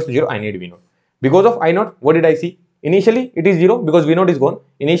 At t equals to 0, I need V0. Because of I0, what did I see? Initially it is 0 because V0 is gone.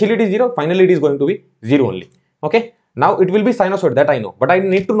 Initially it is 0, finally it is going to be 0 only. Okay. Now it will be sinusoid, that I know. But I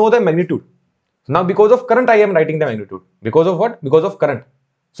need to know the magnitude. Now because of current, I am writing the magnitude. Because of what? Because of current.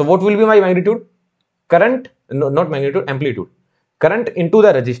 So what will be my magnitude? Current, no, not magnitude, amplitude. Current into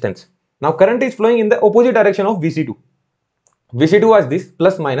the resistance. Now current is flowing in the opposite direction of Vc2. Vc2 was this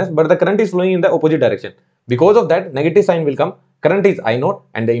plus minus, but the current is flowing in the opposite direction. Because of that, negative sign will come. Current is I0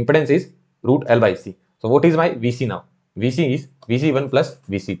 and the impedance is root L by C. So what is my Vc now? Vc is Vc1 plus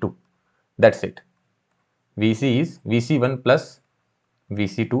Vc2. That's it. Vc is Vc1 plus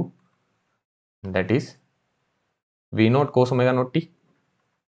Vc2. That is V0 cos omega naught t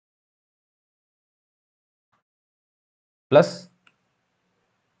plus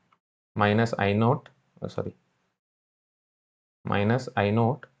minus I0, minus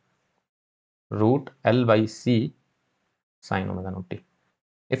I0 root L by C sin omega naught t.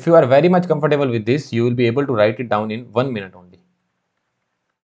 If you are very much comfortable with this, you will be able to write it down in 1 minute only.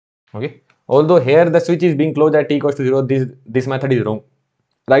 Okay. Although here the switch is being closed at t equals to 0, this method is wrong.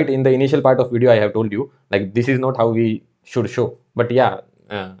 Right, in the initial part of video I have told you, like this is not how we should show. But yeah,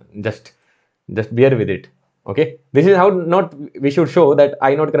 just bear with it. Okay. This is how not we should show that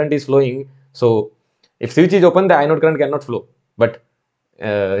I naught current is flowing. So if switch is open, the I naught current cannot flow. But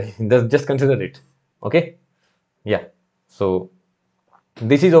just consider it. Okay. Yeah. So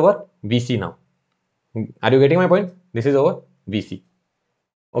this is over Vc now. Are you getting my point? This is over Vc.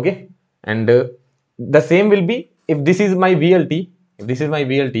 Okay. And the same will be if this is my VLT. If this is my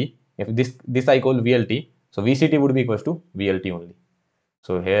VLT, if this I call VLT, so VCT would be equals to VLT only.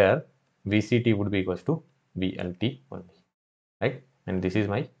 So here VCT would be equals to VLT only, right? And this is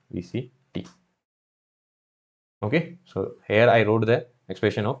my VCT. Okay. So here I wrote the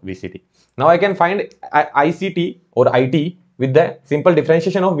expression of VCT. Now I can find ICT or IT with the simple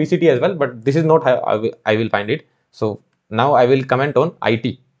differentiation of VCT as well, but this is not how I will find it. So now I will comment on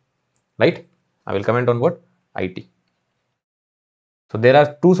IT, right? I will comment on what? IT. So there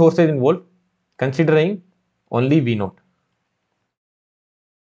are two sources involved, considering only V0.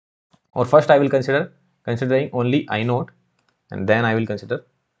 Or first I will considering only I0, and then I will consider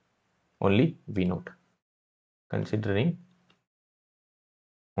only V0. Considering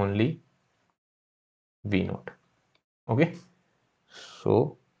only V0. Okay.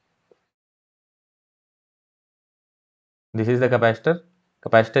 So this is the capacitor.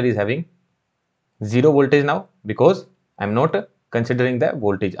 Capacitor is having 0 voltage now because I am not considering the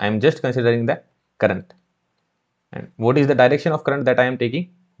voltage. I am just considering the current. And what is the direction of current that I am taking?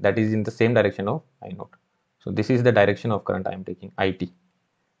 That is in the same direction of I0. So this is the direction of current I am taking, IT.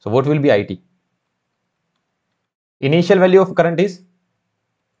 So what will be IT? Initial value of current is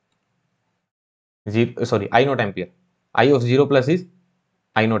I0 ampere. I of 0 plus is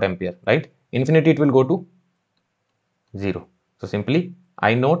I0 ampere, right? Infinity it will go to 0. So simply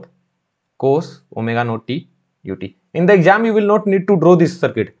I0 cos omega naught t ut. In the exam you will not need to draw this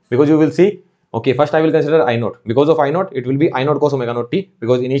circuit because you will see, okay, first I will consider I0. Because of I0 it will be I0 cos omega naught t,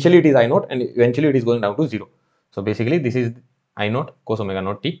 because initially it is I0 and eventually it is going down to 0. So basically this is I0 cos omega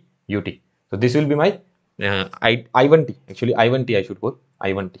naught t ut. So this will be my I1t. Actually I1t I should go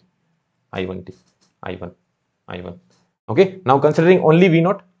I1t. I1t. I1. I1. Okay. Now considering only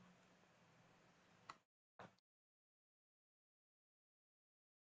V0.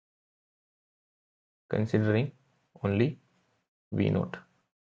 Considering only V0.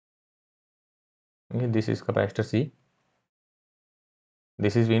 Okay, this is capacitor C.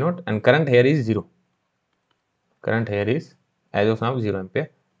 This is V0 and current here is 0. Current here is as of now 0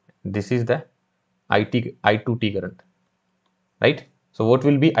 ampere. This is the I2t current, right? So what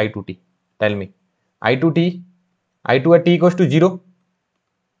will be I2t? Tell me. I2t, I2 at t equals to 0,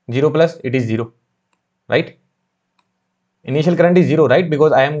 0 plus it is 0, right? Initial current is 0, right?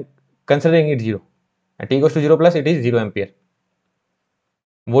 Because I am considering it 0. At t equals to 0 plus, it is 0 ampere.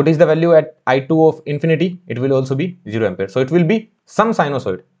 What is the value at I2 of infinity? It will also be 0 ampere. So it will be some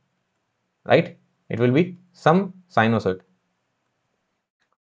sinusoid, right? It will be some sinusoid.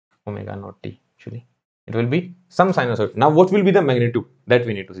 Omega naught t, actually. It will be some sinusoid. Now, what will be the magnitude? That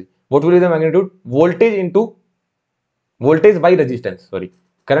we need to see. What will be the magnitude? Voltage into voltage by resistance. Sorry.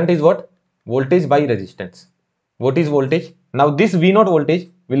 Current is what? Voltage by resistance. What is voltage? Now, this V0 voltage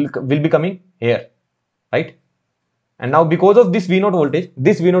will be coming here, right? And now, because of this V0 voltage,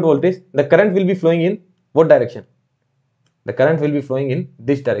 the current will be flowing in what direction? The current will be flowing in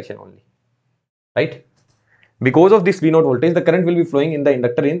this direction only, right? Because of this V0 voltage, the current will be flowing in the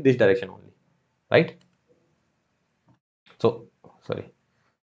inductor in this direction only, right? So, sorry.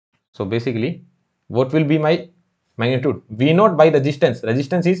 So, basically, what will be my magnitude? V0 by resistance.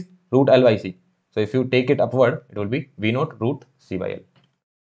 Resistance is root L by C. So, if you take it upward, it will be V0 root C by L.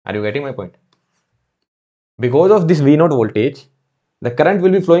 Are you getting my point? Because of this V0 voltage, the current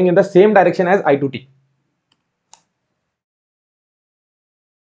will be flowing in the same direction as I2T.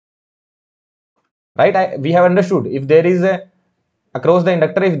 Right? We have understood if there is a across the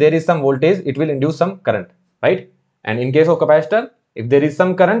inductor, if there is some voltage, it will induce some current, right? And in case of capacitor, if there is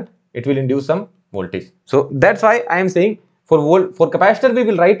some current, it will induce some voltage. So that's why I am saying for capacitor we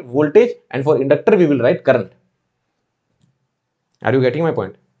will write voltage, and for inductor we will write current. Are you getting my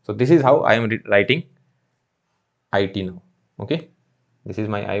point? So this is how I am writing IT now. Okay, this is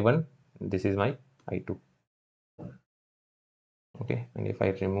my I1, this is my I2. Okay, and if I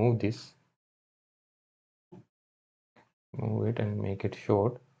remove this, move it and make it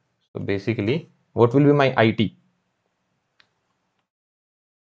short. So basically, what will be my IT?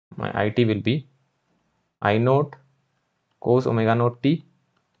 My IT will be I naught cos omega naught t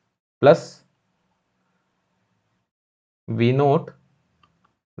plus V naught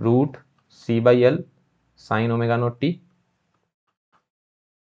root C by L sin omega naught t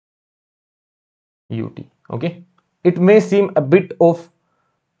ut. Okay, it may seem a bit of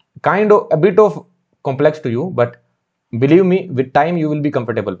complex to you, but believe me, with time you will be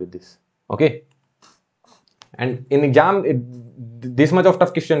comfortable with this. Okay, and in exam this much of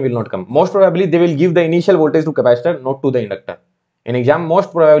tough question will not come. Most probably they will give the initial voltage to capacitor, not to the inductor. In exam,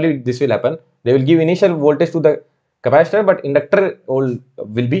 most probably this will happen. They will give initial voltage to the capacitor, but inductor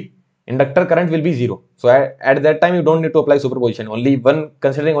current will be 0. So at that time you don't need to apply superposition.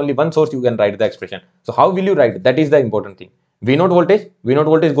 Considering only one source, you can write the expression. So how will you write? That is the important thing. V0 voltage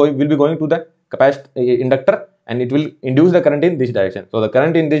will be going to the capacitor inductor, and it will induce the current in this direction. So the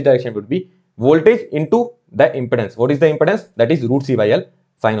current in this direction would be voltage into the impedance. What is the impedance? That is root C by L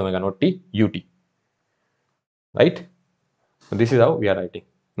sin omega naught t ut. Right? So this is how we are writing.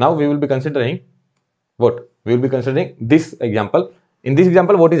 Now we will be considering what? We will be considering this example. In this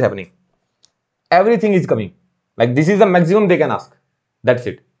example, what is happening? Everything is coming. Like this is the maximum they can ask. That's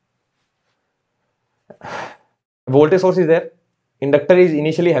it. Voltage source is there. Inductor is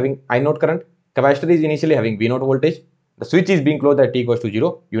initially having I naught current. Capacitor is initially having V naught voltage. The switch is being closed at t equals to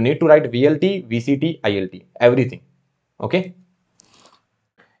 0. You need to write VLT, VCT, ILT. Everything. Okay.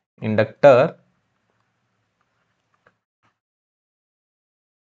 Inductor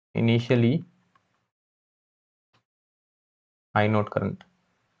initially I naught current.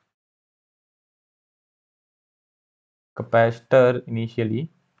 Capacitor initially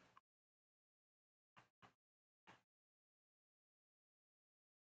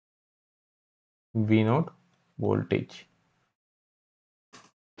V naught voltage.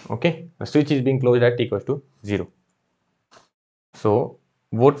 Okay, the switch is being closed at t equals to 0. So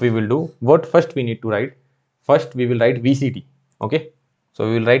what we will do, what first we need to write? First we will write VCT. Okay, so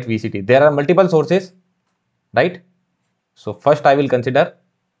we will write VCT. There are multiple sources, right? So first I will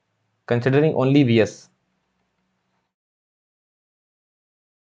considering only Vs.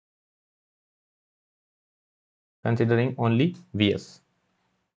 Considering only Vs.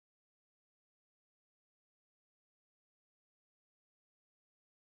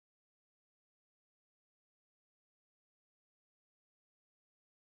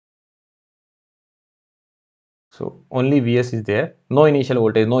 So only Vs is there, no initial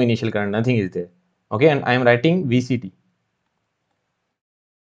voltage, no initial current, nothing is there. Okay, and I am writing VCT.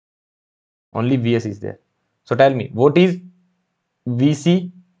 Only Vs is there. So tell me, what is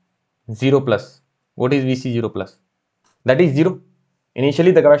Vc 0 plus? What is Vc 0 plus? That is 0.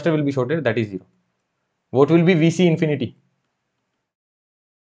 Initially the capacitor will be shorted, that is 0. What will be Vc infinity?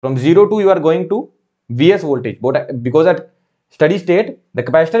 From 0 to you are going to Vs voltage, but because at steady state the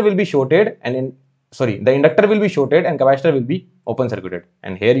capacitor will be shorted and the inductor will be shorted and capacitor will be open circuited,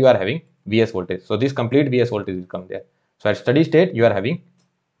 and here you are having Vs voltage. So this complete Vs voltage will come there. So at steady state you are having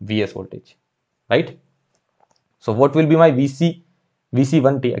Vs voltage, right? So what will be my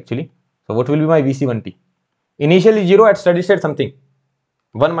Vc1t actually? So what will be my Vc1t? Initially 0, at steady state something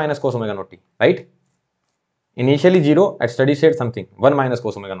 1 minus cos omega naught t, right? Initially 0, at steady state something 1 minus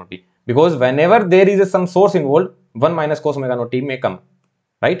cos omega naught t, because whenever there is some source involved, 1 minus cos omega naught t may come,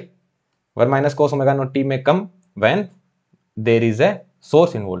 right? 1 minus cos omega naught t may come when there is a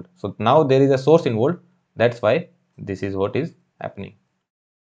source involved. So now there is a source involved, that's why this is what is happening.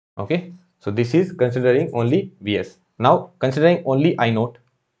 Okay, so this is considering only Vs. Now considering only I naught,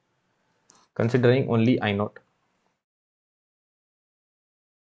 considering only I naught.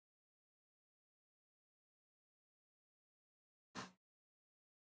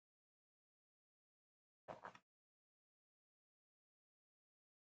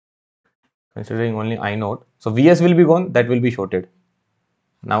 Considering only I naught, so Vs will be gone, that will be shorted.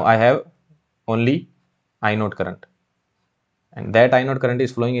 Now I have only I naught current, and that I naught current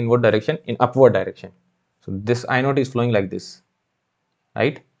is flowing in what direction? In upward direction. So this I naught is flowing like this,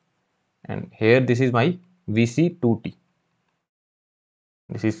 right? And here this is my Vc2t.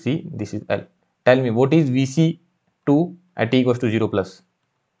 This is C, this is L. Tell me what is Vc2 at t equals to 0 plus?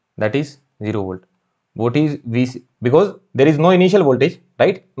 That is 0 volt. What is Vc? Because there is no initial voltage,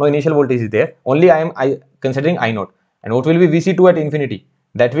 right? No initial voltage is there. Only I am considering I naught. And what will be Vc2 at infinity?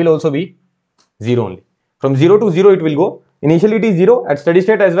 That will also be 0 only. From 0 to 0 it will go. Initially it is 0, at steady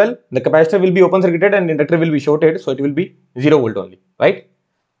state as well. The capacitor will be open circuited and inductor will be shorted. So it will be 0 volt only, right?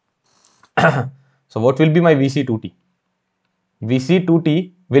 So what will be my Vc2t?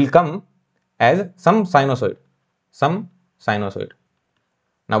 Vc2t will come as some sinusoid, some sinusoid.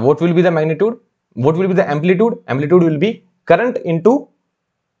 Now what will be the magnitude? What will be the amplitude? Amplitude will be current into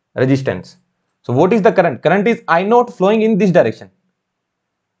resistance. So what is the current? Current is I naught flowing in this direction.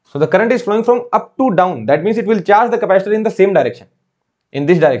 So the current is flowing from up to down. That means it will charge the capacitor in the same direction, in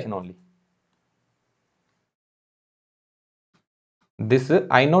this direction only. This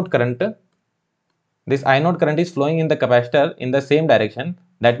I naught current is flowing in the capacitor in the same direction.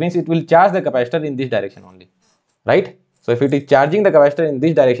 That means it will charge the capacitor in this direction only, right? So if it is charging the capacitor in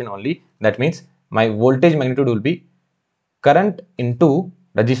this direction only, that means my voltage magnitude will be current into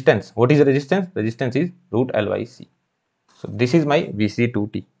resistance. What is the resistance? Resistance is root L by C. So this is my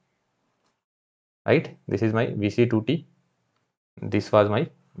Vc2t, right? This is my Vc2t. This was my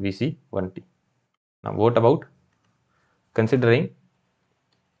Vc1t. Now what about considering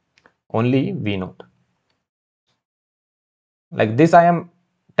only V naught? Like this I am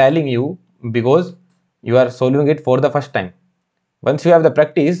telling you because you are solving it for the first time. Once you have the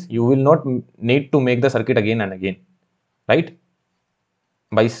practice, you will not need to make the circuit again and again, right?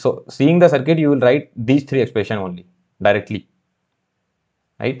 By seeing the circuit, you will write these three expressions only directly,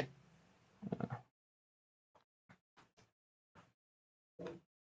 right?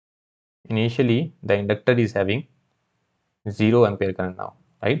 Initially, the inductor is having 0 ampere current now,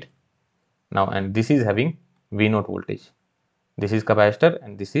 right? Now, and this is having V naught voltage. This is capacitor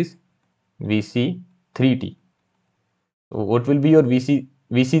and this is Vc3t. So what will be your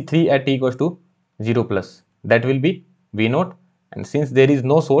Vc3 at t equals to 0 plus? That will be V naught, and since there is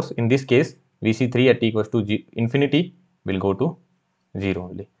no source, in this case Vc3 at t equals to infinity will go to 0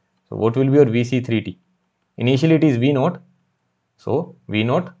 only. So what will be your Vc3t? Initially it is V naught, so V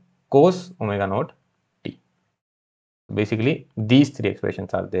naught cos omega naught t. Basically these three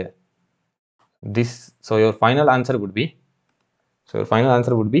expressions are there. This, so your final answer would be, final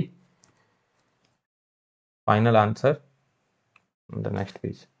answer on the next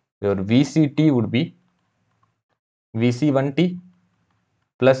page. Your Vct would be Vc1t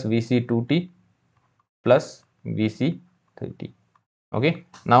plus Vc2t plus Vc3t. Okay,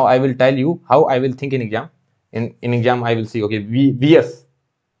 now I will tell you how I will think in exam. In exam I will see, okay, Vs,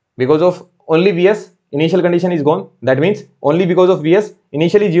 because of only Vs initial condition is gone. That means only because of Vs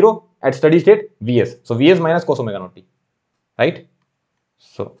initially 0, at steady state Vs. So Vs minus cos omega naught t, right?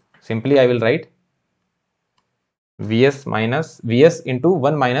 So simply I will write Vs into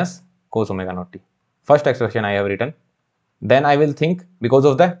 1 minus cos omega naught t. First expression I have written. Then I will think because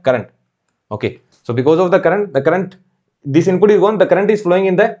of the current. Okay, so because of the current, this input is gone, the current is flowing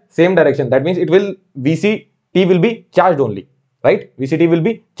in the same direction. That means it will, Vct will be charged only, right? Vct will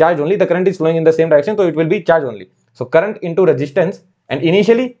be charged only. The current is flowing in the same direction, so it will be charged only. So current into resistance, and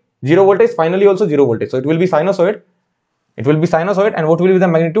initially 0 voltage, finally also 0 voltage. So it will be sinusoid. It will be sinusoid, and what will be the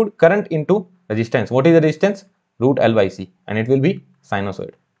magnitude? Current into resistance. What is the resistance? Root L by C, and it will be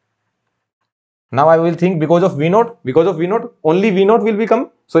sinusoid. Now I will think because of V naught, only V naught will become.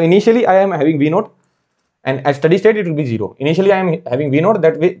 So initially I am having V naught, and at steady state it will be 0. Initially I am having V naught,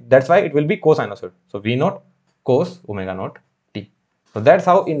 that's why it will be cosinusoid. So V naught cos omega naught t. So that's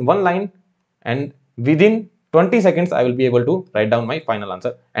how in one line and within 20 seconds I will be able to write down my final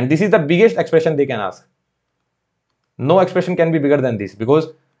answer. And this is the biggest expression they can ask. No expression can be bigger than this, because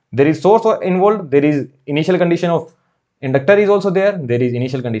there is source involved, there is initial condition of inductor is also there, there is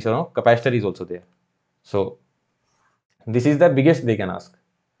initial condition of capacitor is also there. So this is the biggest they can ask,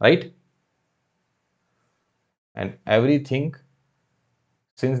 right? And everything,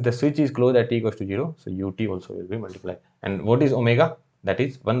 since the switch is closed at t equals to 0, so ut also will be multiplied. And what is omega? That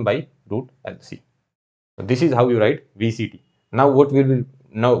is 1 by root LC. So this is how you write VCT. Now what will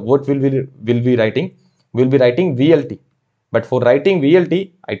be writing? We'll be writing VLT. But for writing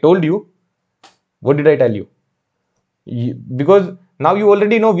VLT, I told you, what did I tell you? Because now you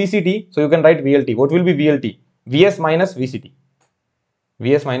already know VCT, so you can write VLT. What will be VLT? VS minus VCT.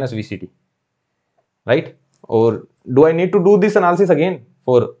 VS minus VCT. Right? Or do I need to do this analysis again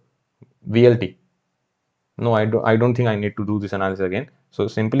for VLT? No, I don't think I need to do this analysis again. So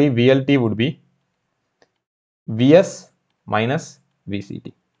simply VLT would be VS minus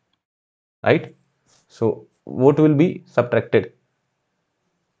VCT. Right? So what will be subtracted?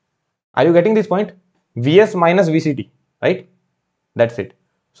 Are you getting this point? Vs minus Vct, right? That's it.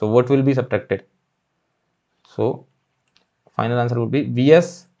 So what will be subtracted? So final answer would be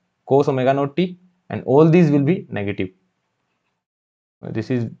Vs cos omega naught t, and all these will be negative. This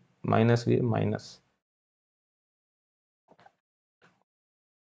is minus V minus.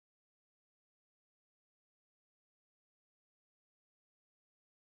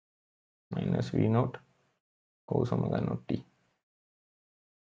 Minus V naught cos omega naught t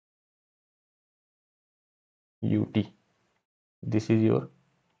ut. This is your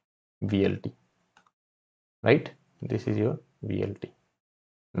VLT, right? This is your VLT.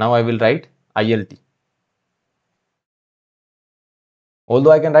 Now I will write ILT.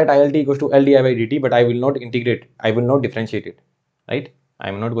 Although I can write ILT equals to L di by dt, but I will not integrate, I will not differentiate it, right? I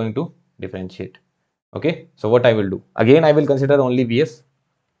am not going to differentiate. Okay, so what I will do? Again, I will consider only Vs,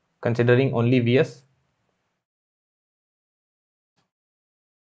 considering only Vs.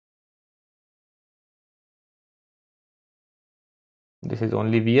 This is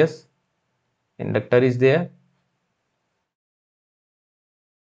only Vs, inductor is there,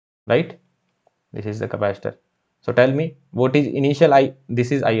 right? This is the capacitor. So tell me, what is initial I?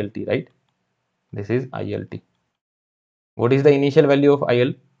 This is ILT, right? This is ILT. What is the initial value of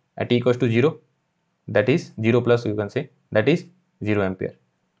IL at t equals to 0? That is 0 plus, you can say, that is 0 ampere.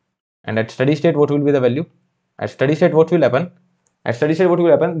 And at steady state, what will be the value? At steady state, what will happen? At steady state, what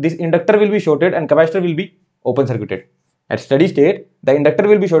will happen? This inductor will be shorted and capacitor will be open circuited. At steady state, the inductor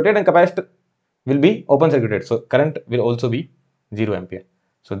will be shorted and capacitor will be open circuited. So current will also be 0 ampere.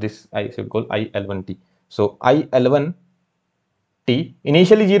 So this I should call IL1T. So IL1T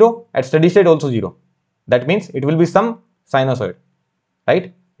initially 0, at steady state also 0. That means it will be some sinusoid,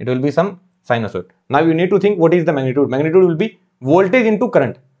 right? It will be some sinusoid. Now you need to think, what is the magnitude? Magnitude will be voltage into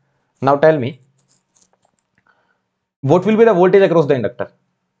current. Now tell me, what will be the voltage across the inductor?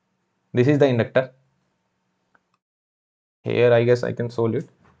 This is the inductor. Here I guess I can solve it.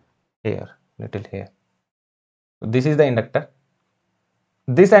 Here, little here. This is the inductor.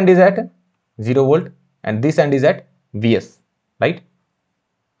 This end is at 0 volt and this end is at Vs, right?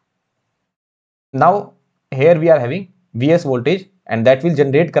 Now here we are having Vs voltage, and that will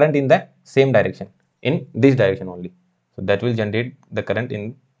generate current in the same direction, in this direction only. So that will generate the current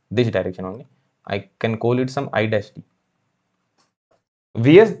in this direction only. I can call it some I dash t.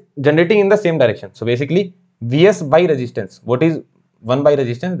 Vs generating in the same direction. So basically Vs by resistance. What is 1 by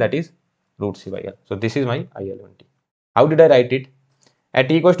resistance? That is root C by L. So this is my IL1T. How did I write it? At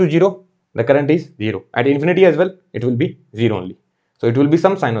t equals to 0, the current is 0. At infinity as well, it will be 0 only. So it will be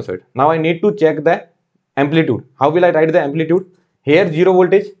some sinusoid. Now I need to check the amplitude. How will I write the amplitude? Here 0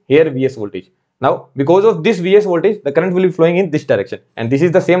 voltage, here Vs voltage. Now because of this Vs voltage, the current will be flowing in this direction, and this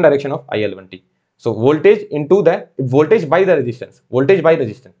is the same direction of IL1T. So voltage into the voltage by the resistance. Voltage by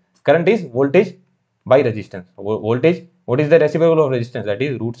resistance. Current is voltage by resistance. Voltage, what is the reciprocal of resistance? That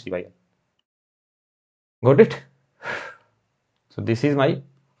is root C by L. Got it? So this is my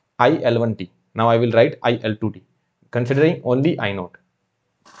IL1T. Now I will write IL2T, considering only I naught.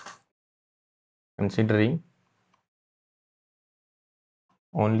 Considering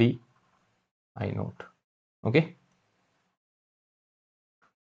only I naught. Okay.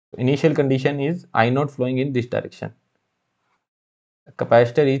 Initial condition is I naught flowing in this direction. The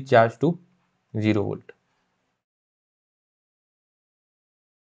capacitor is charged to 0 volt.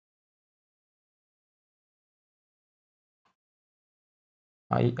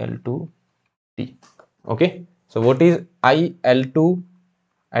 IL2T. Okay. So what is IL2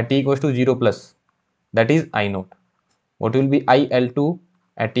 at t equals to 0 plus? that is I naught. What will be IL2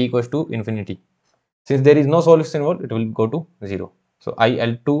 at t equals to infinity? Since there is no solution involved, it will go to 0. So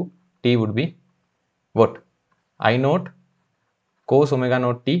IL2 t would be what? I naught cos omega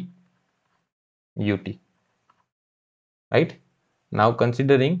naught t ut. Right? Now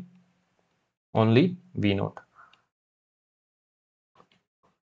considering only V naught.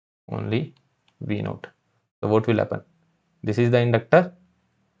 Only V naught. So what will happen? This is the inductor.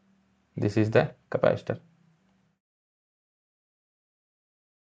 This is the capacitor.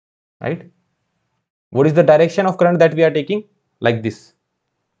 Right? What is the direction of current that we are taking? Like this.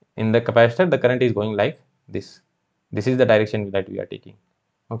 In the capacitor, the current is going like this. This is the direction that we are taking.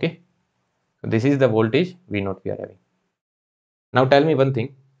 Okay. So this is the voltage V naught we are having. Now tell me one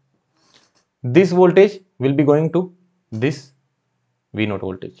thing. This voltage will be going to this V naught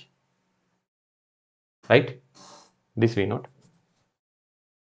voltage. Right? This V naught.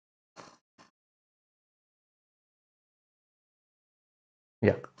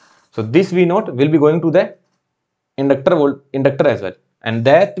 Yeah. So this V naught will be going to the inductor as well, and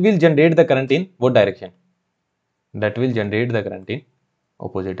that will generate the current in what direction? That will generate the current in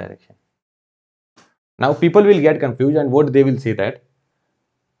opposite direction. Now people will get confused, and what they will say that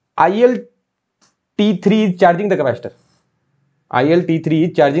IL-T3 is charging the capacitor. IL-T3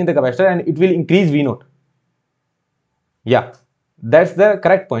 is charging the capacitor and it will increase V naught. Yeah, that's the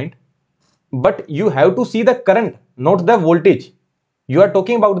correct point. But you have to see the current, not the voltage. You are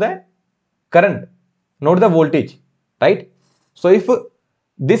talking about the current, not the voltage, right? So if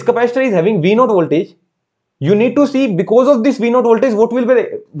this capacitor is having V naught voltage, you need to see because of this V naught voltage what will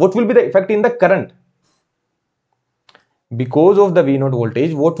be the effect in the current. Because of the V naught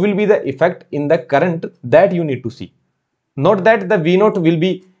voltage, what will be the effect in the current, that you need to see. Not that the V naught will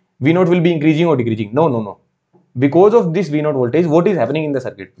be increasing or decreasing. No. Because of this V naught voltage, what is happening in the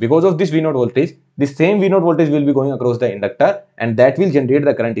circuit? Because of this V naught voltage, this same V naught voltage will be going across the inductor, and that will generate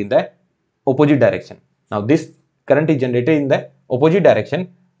the current in the opposite direction. Now this current is generated in the opposite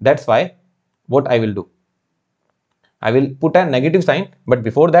direction. That's why what I will do, I will put a negative sign, but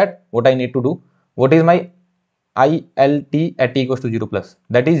before that what I need to do, what is my ILT at t equals to 0 plus?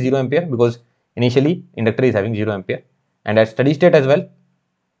 That is 0 ampere, because initially inductor is having 0 ampere, and at steady state as well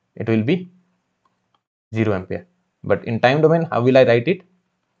it will be 0 ampere. But in time domain, how will I write it?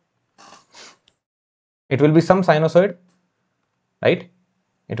 It will be some sinusoid, right?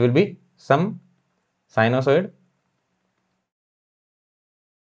 It will be some sinusoid,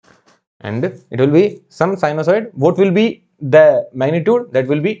 and it will be some sinusoid. What will be the magnitude? That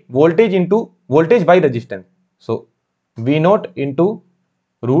will be voltage into voltage by resistance. So V naught into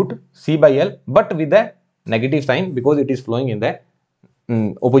root C by L, but with the negative sign because it is flowing in the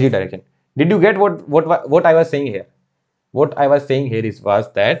opposite direction. Did you get what I was saying here? What I was saying here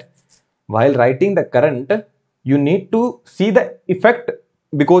was that while writing the current, you need to see the effect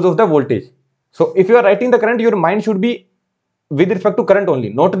because of the voltage. So if you are writing the current, your mind should be with respect to current only,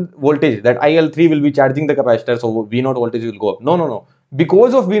 not voltage, that IL3 will be charging the capacitor, so V naught voltage will go up. No.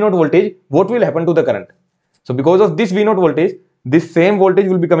 Because of V naught voltage, what will happen to the current? So because of this V naught voltage, this same voltage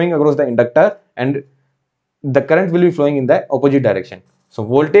will be coming across the inductor, and the current will be flowing in the opposite direction. So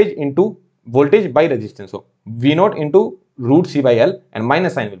voltage into voltage by resistance. So V naught into root C by L, and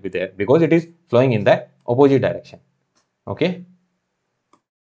minus sign will be there because it is flowing in the opposite direction. Okay.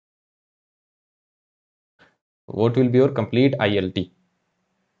 What will be your complete ILT?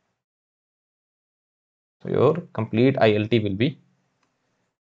 So your complete ILT will be,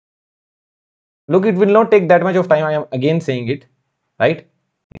 look, it will not take that much of time. I am again saying it, right?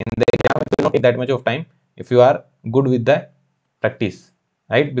 In the exam, it will not take that much of time if you are good with the practice,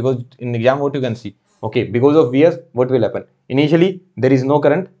 right? Because in the exam, what you can see, okay, because of Vs, what will happen? Initially, there is no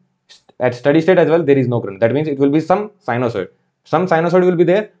current. At steady state as well, there is no current. That means it will be some sinusoid. Some sinusoid will be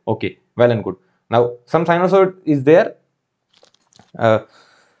there. Okay, well and good. Now, some sinusoid is there.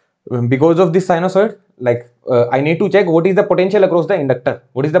 Because of this sinusoid, like I need to check what is the potential across the inductor.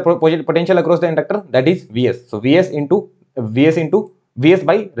 What is the potential across the inductor? That is Vs. So Vs into Vs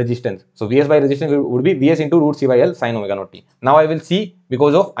by resistance. So Vs by resistance would be Vs into root C by L sin omega naught t. Now I will see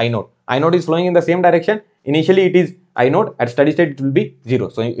because of I naught. I naught is flowing in the same direction. Initially it is I naught. At steady state it will be 0.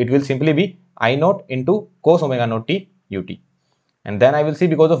 So it will simply be I naught into cos omega naught t ut. And then I will see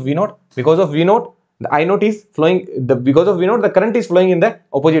because of V naught. Because of V naught, the I naught is flowing, because of V naught, the current is flowing in the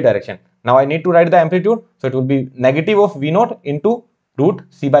opposite direction. Now I need to write the amplitude. So it will be negative of V naught into root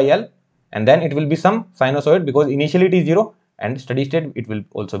C by L, and then it will be some sinusoid because initially it is 0 and steady state it will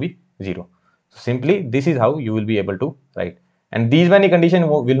also be 0. So simply this is how you will be able to write. And these many conditions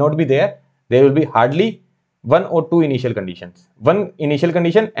will not be there. There will be hardly one or two initial conditions. One initial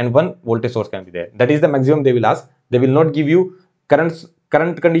condition and one voltage source can be there. That is the maximum they will ask. They will not give you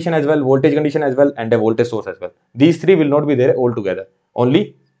current condition as well, voltage condition as well, and a voltage source as well. These three will not be there altogether.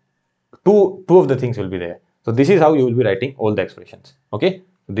 Only two of the things will be there. So this is how you will be writing all the expressions. Okay.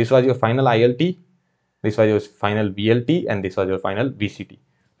 So this was your final ILT, this was your final VLT, and this was your final VCT.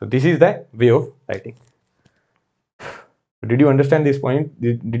 So this is the way of writing. Did you understand this point?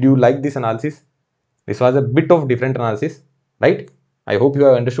 Did you like this analysis? This was a bit of different analysis, right? I hope you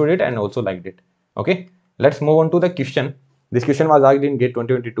have understood it and also liked it. Okay, let's move on to the question. This question was asked in GATE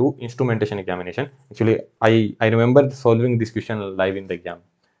 2022 instrumentation examination. Actually, I remember solving this question live in the exam.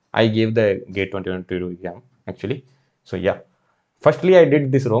 I gave the GATE 2022 exam actually. So yeah, firstly I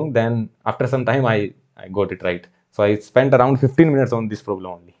did this wrong. Then after some time I got it right. So I spent around 15 minutes on this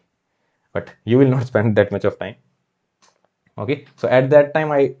problem only. But you will not spend that much of time. Okay, so at that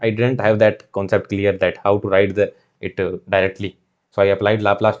time I didn't have that concept clear that how to write it directly. So I applied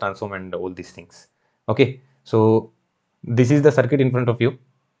Laplace transform and all these things. Okay, so this is the circuit in front of you.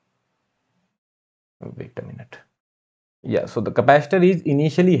 Wait a minute. Yeah, so the capacitor is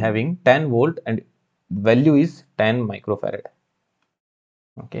initially having 10 volt and value is 10 microfarad.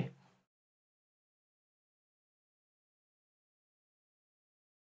 Okay,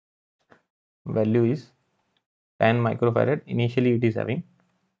 value is 10 microfarad. Initially it is having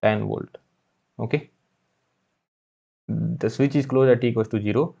 10 volt. Okay, the switch is closed at t equals to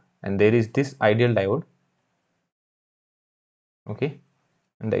 0 and there is this ideal diode. Okay,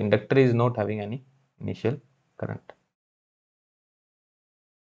 and the inductor is not having any initial current.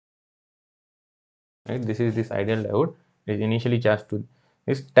 Right, this is this ideal diode. It is initially charged to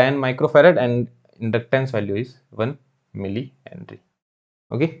is 10 microfarad and inductance value is 1 millihenry.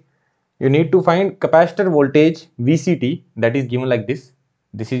 Okay, you need to find capacitor voltage VCT, that is given like this.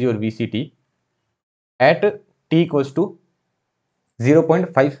 This is your VCT at t equals to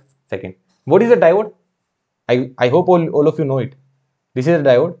 0.5 second. What is the diode? I hope all of you know it. This is a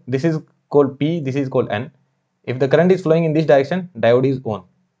diode. This is called P. This is called N. If the current is flowing in this direction, diode is on.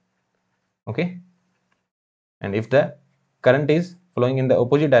 Okay. And if the current is flowing in the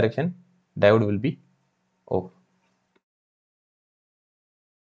opposite direction, diode will be off.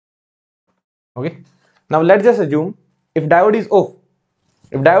 Okay. Now let's just assume if diode is off.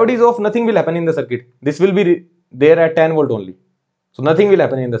 If diode is off, nothing will happen in the circuit. This will be there at 10 volt only. So nothing will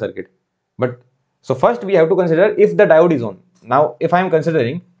happen in the circuit. But so first we have to consider if the diode is on. Now if I am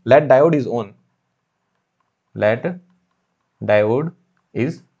considering let diode is on. Let diode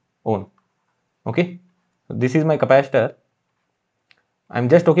is on. Okay. So this is my capacitor. I am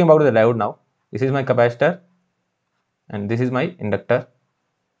just talking about the diode now. This is my capacitor and this is my inductor.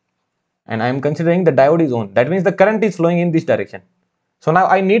 And I am considering the diode is on. That means the current is flowing in this direction. So now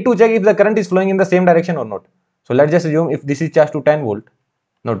I need to check if the current is flowing in the same direction or not. So let's just assume if this is charged to 10 volt.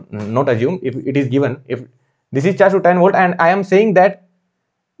 Not assume, if it is given, if this is charged to 10 volt and I am saying that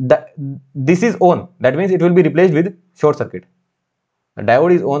this is on, that means it will be replaced with short circuit. The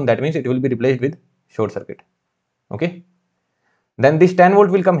diode is on, that means it will be replaced with short circuit. Okay. Then this 10 volt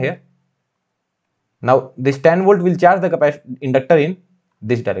will come here. Now this 10 volt will charge the inductor in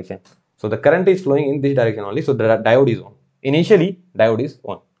this direction. So the current is flowing in this direction only. So the diode is on. Initially diode is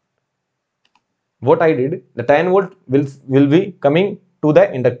on. What I did, the 10 volt will be coming to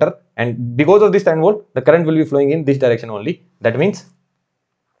the inductor and because of this 10 volt, the current will be flowing in this direction only. That means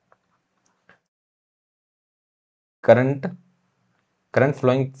current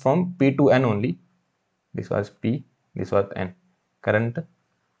flowing from P to N only. This was P, this was N. Current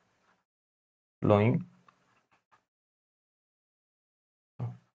flowing.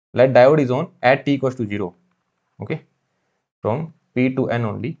 Let diode is on at t equals to 0. Okay, from P to N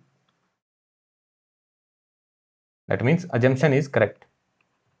only. That means assumption is correct.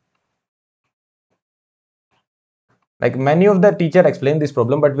 Like many of the teacher explain this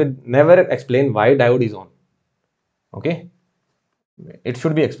problem, but will never explain why diode is on. Okay, it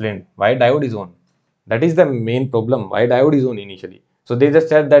should be explained why diode is on. That is the main problem. Why diode is on initially. So they just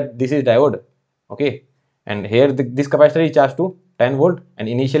said that this is diode. Okay, and here this capacitor is charged to 10 volt and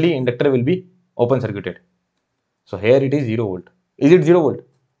initially inductor will be open circuited. So here it is 0 volt. Is it 0 volt?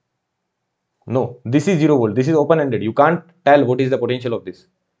 No, this is 0 volt. This is open ended. You can't tell what is the potential of this.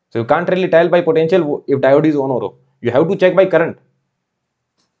 So you can't really tell by potential if diode is on or off. You have to check by current.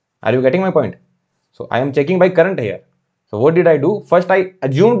 Are you getting my point? So I am checking by current here. So what did I do? First I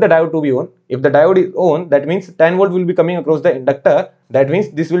assumed the diode to be on. If the diode is on, that means 10 volt will be coming across the inductor. That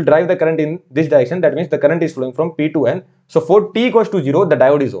means this will drive the current in this direction. That means the current is flowing from P to N. So for t equals to 0, the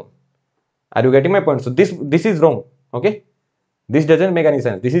diode is on. Are you getting my point? So this is wrong. Okay. This doesn't make any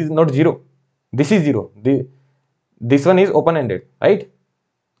sense. This is not 0. This is 0. This one is open-ended, right?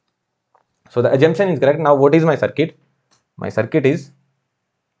 So the assumption is correct. Now what is my circuit? My circuit is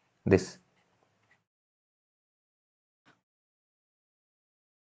this.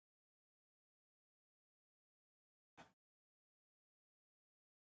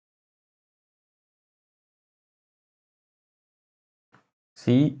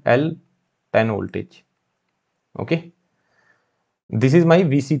 CL 10 voltage. Okay. This is my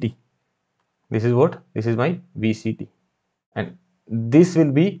VCT. This is what? This is my VCT. And this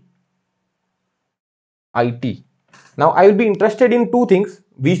will be IT. Now I will be interested in two things,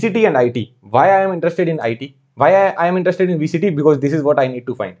 VCT and IT. Why I am interested in IT? Why I am interested in VCT? Because this is what I need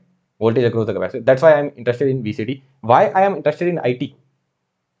to find. Voltage across the capacitor. That's why I am interested in VCT. Why I am interested in IT?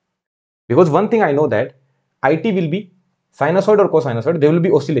 Because one thing I know that IT will be sinusoid or cosinusoid, there will be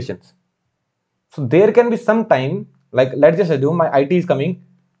oscillations. So there can be some time, like let's just assume my IT is coming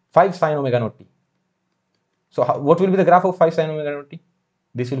 5 sin omega naught t. So what will be the graph of 5 sin omega naught t?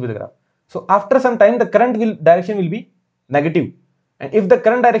 This will be the graph. So after some time, the current direction will be negative. And if the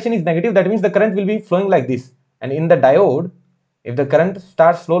current direction is negative, that means the current will be flowing like this. And in the diode, if the current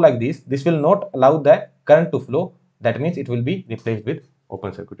starts flow like this will not allow the current to flow. That means it will be replaced with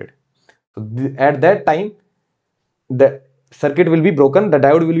open circuited. So at that time, the circuit will be broken, the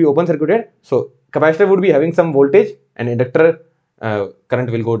diode will be open circuited. So capacitor would be having some voltage and inductor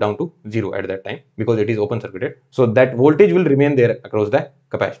current will go down to 0 at that time because it is open circuited. So that voltage will remain there across the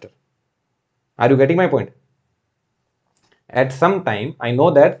capacitor. Are you getting my point? At some time, I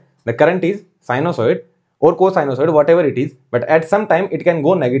know that the current is sinusoid or cosinusoid, whatever it is, but at some time it can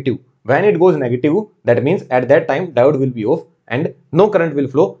go negative. When it goes negative, that means at that time diode will be off and no current will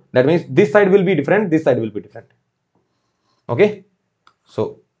flow. That means this side will be different, this side will be different. Okay.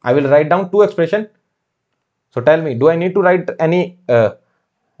 So I will write down two expression. So tell me, do I need to write any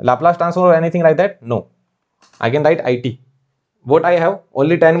Laplace transform or anything like that? No. I can write IT. What I have?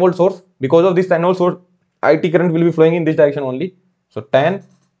 Only 10 volt source. Because of this 10 volt source, IT current will be flowing in this direction only. So 10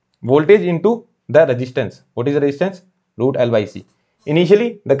 voltage into the resistance. What is the resistance? Root L by C.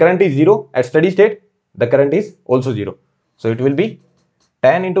 Initially, the current is 0. At steady state, the current is also 0. So it will be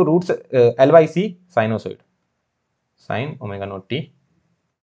 10 into root L by C sinusoid. Sin omega naught t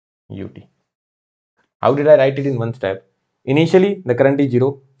ut. How did I write it in one step? Initially, the current is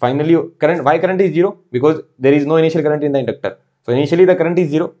 0. Finally, why current is 0? Because there is no initial current in the inductor. So initially the current is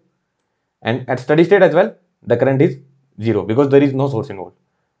 0. And at steady state as well, the current is 0 because there is no source involved.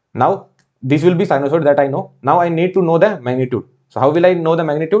 Now, this will be sinusoid that I know. Now I need to know the magnitude. So how will I know the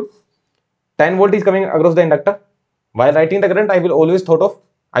magnitude? 10 volt is coming across the inductor. While writing the current, I will always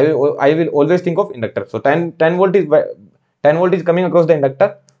always think of inductor. So 10 volt is 10 volt is coming across the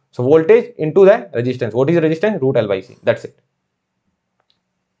inductor. So voltage into the resistance. What is the resistance? Root L by C. That's it.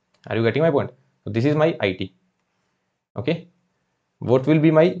 Are you getting my point? So this is my IT. Okay. What will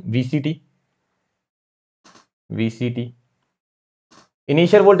be my VCT? VCT.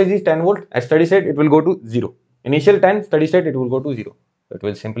 Initial voltage is 10 volt. At steady state, it will go to 0. Initial 10, steady state, it will go to 0. So it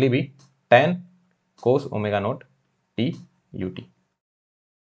will simply be 10 cos omega naught t ut.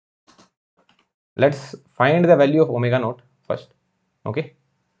 Let's find the value of omega naught first. Okay.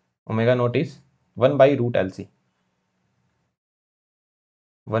 Omega naught is 1 by root LC.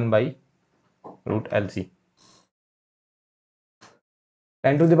 1 by root LC.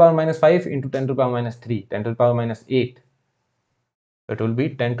 10 to the power minus 5 into 10 to the power minus 3, 10 to the power minus 8. It will be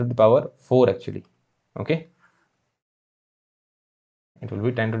 10 to the power 4 actually. Okay. It will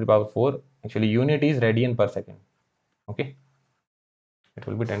be 10 to the power 4. Actually, unit is radian per second. Okay. It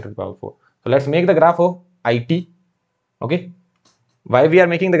will be 10 to the power 4. So let's make the graph of IT. Okay. Why we are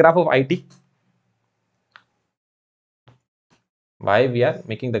making the graph of IT? Why we are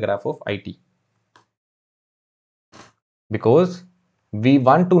making the graph of IT? Because we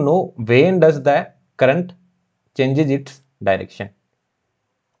want to know when does the current changes its direction.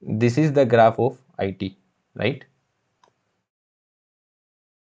 This is the graph of IT, right?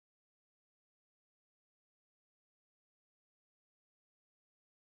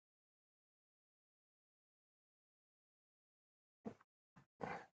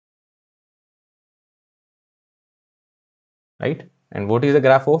 Right. And what is the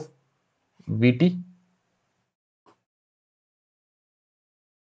graph of VT?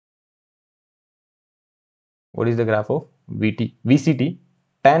 What is the graph of VT? VCT,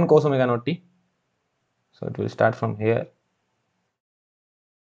 tan cos omega naught t. So it will start from here.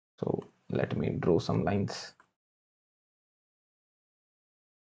 So let me draw some lines.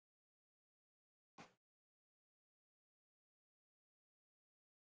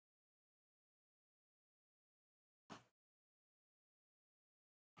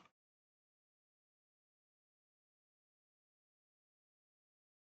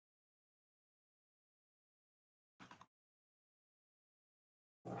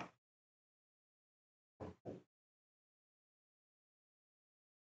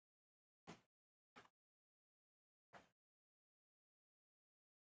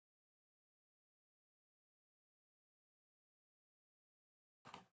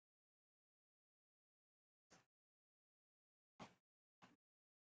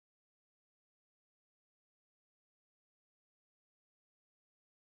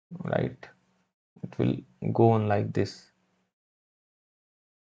 right? It will go on like this.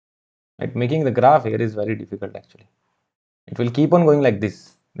 Right? Making the graph here is very difficult actually. It will keep on going like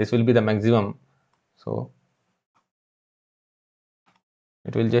this. This will be the maximum. So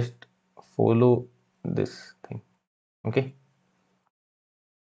it will just follow this thing. Okay.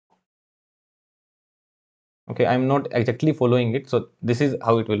 Okay, I'm not exactly following it. So this is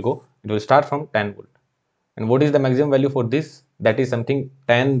how it will go. It will start from 10 volt. And what is the maximum value for this? That is something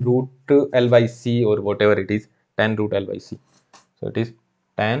 10 root L by C or whatever it is, 10 root L by C. So it is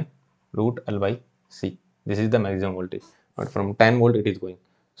 10 root L by C. This is the maximum voltage. But from 10 volt it is going.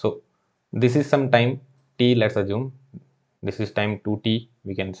 So this is some time T, let's assume. This is time 2T,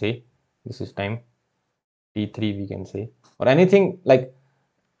 we can say. This is time T3, we can say. Or anything like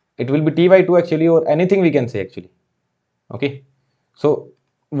it will be T by 2 actually, or anything we can say actually. Okay. So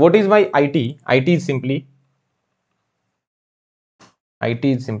what is my IT? IT is simply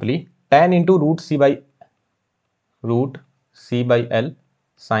 10 into root C by L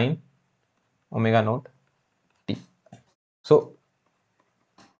sine omega naught T. So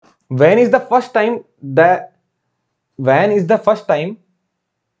when is the first time that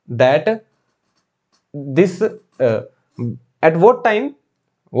this at what time,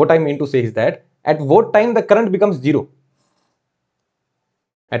 what I mean to say is that at what time the current becomes zero?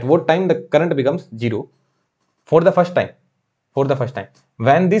 At what time the current becomes zero? For the first time. For the first time.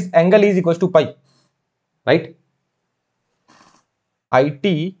 When this angle is equals to pi, right?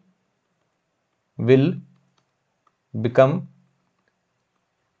 IT will become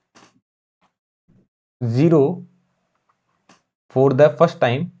 0 for the first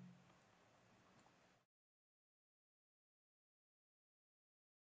time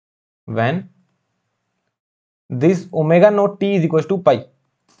when this omega naught T is equals to pi,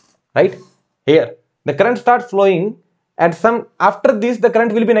 right? Here the current starts flowing at some, after this the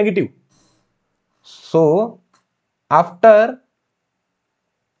current will be negative. So after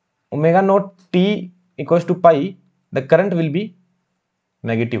omega naught T equals to pi, the current will be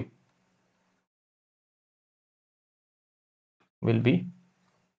negative,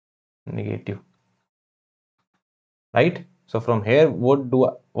 right? So from here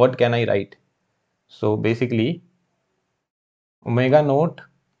what can I write? So basically omega naught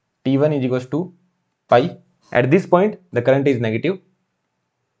T1 is equals to pi. At this point the current is negative.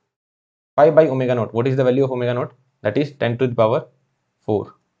 Pi by omega naught. What is the value of omega naught? That is 10 to the power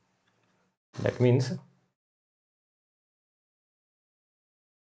 4. That means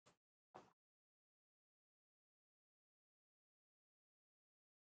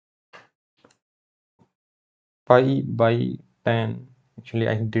pi by 10. Actually,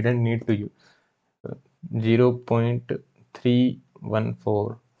 I didn't need to use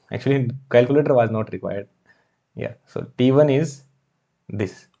 0.314. Actually, calculator was not required. Yeah. So T1 is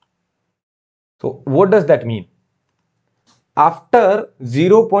this. So what does that mean? After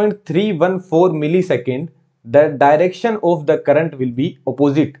 0.314 millisecond, the direction of the current will be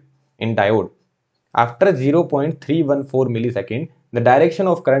opposite in diode. After 0.314 millisecond, the direction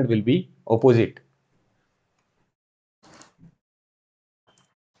of current will be opposite.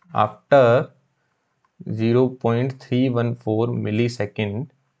 After 0.314 millisecond,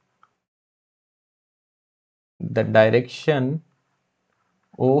 the direction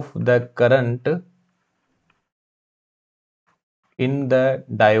of the current in the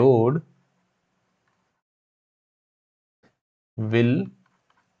diode will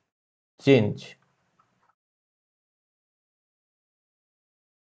change.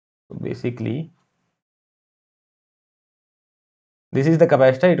 So basically, this is the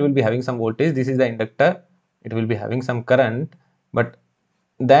capacitor, it will be having some voltage. This is the inductor, it will be having some current, but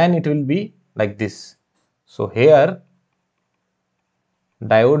then it will be like this. So here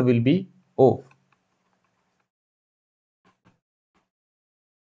diode will be off.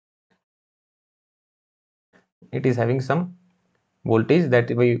 It is having some voltage that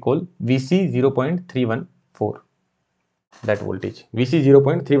we call VC 0.314. That voltage VC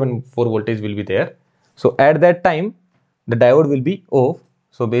 0.314 voltage will be there. So at that time the diode will be off.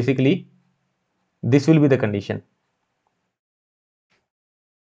 So basically this will be the condition.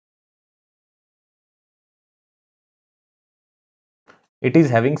 It is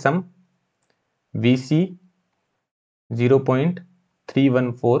having some VC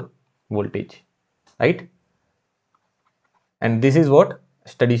 0.314 voltage, right? And this is what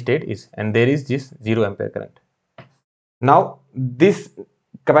steady state is, and there is this 0 ampere current. Now this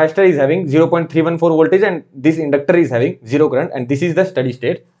capacitor is having 0.314 voltage and this inductor is having 0 current, and this is the steady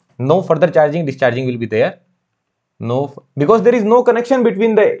state. No further charging, discharging will be there. No, because there is no connection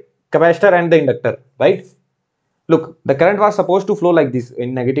between the capacitor and the inductor, right? look, the current was supposed to flow like this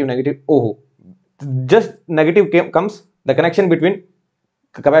in negative negative. Oh, just negative comes, the connection between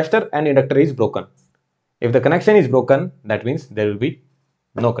capacitor and inductor is broken. If the connection is broken, that means there will be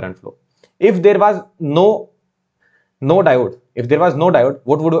no current flow. If there was no diode, if there was no diode,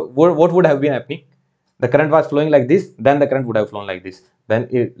 what would have been happening? The current was flowing like this, then the current would have flown like this,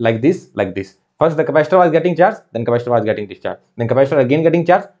 then like this, like this. First the capacitor was getting charged, then capacitor was getting discharged, then capacitor again getting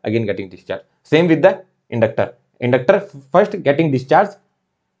charged, again getting discharged. Same with the inductor. Inductor first getting discharged.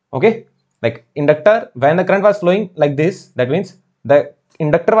 Okay, like inductor, when the current was flowing like this, that means the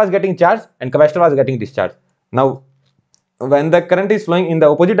inductor was getting charged and capacitor was getting discharged. Now when the current is flowing in the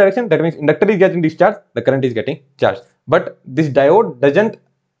opposite direction, that means inductor is getting discharged, the current is getting charged. But this diode doesn't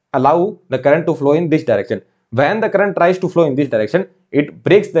allow the current to flow in this direction. When the current tries to flow in this direction, it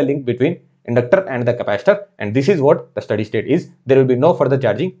breaks the link between inductor and the capacitor, and this is what the steady state is. There will be no further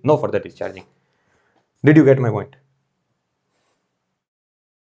charging, no further discharging. Did you get my point?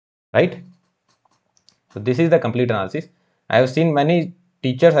 Right? So this is the complete analysis. I have seen many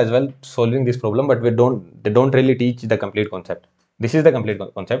teachers as well solving this problem, but they don't really teach the complete concept. This is the complete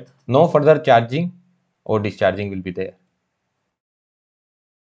concept. No further charging or discharging will be there.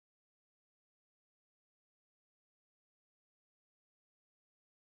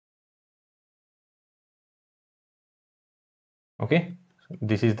 Okay, so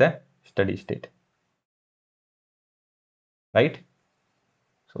this is the steady state, right?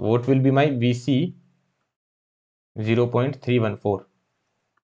 So what will be my VC? 0.314.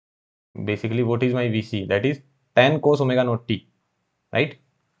 Basically, what is my VC? That is tan cos omega naught t, right?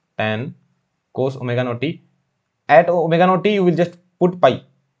 Tan cos omega naught t. At omega naught t, you will just put pi,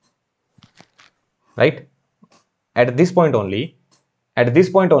 right? At this point only,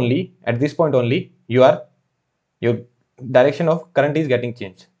 your direction of current is getting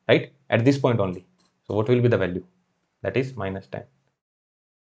changed, right? At this point only. So what will be the value? That is minus tan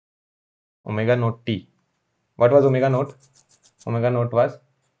omega naught t. What was omega naught? Omega naught was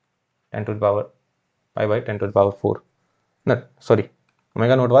 10 to the power pi by 10 to the power 4. No, sorry.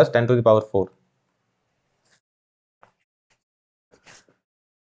 Omega naught was 10 to the power 4.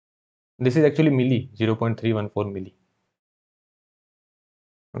 This is actually milli, 0.314 milli.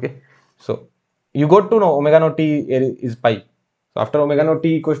 Okay. So you got to know omega naught t is pi. So after omega naught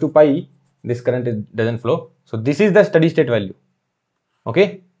t equals to pi, this current doesn't flow. So this is the steady state value.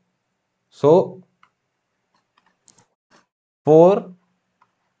 Okay. So for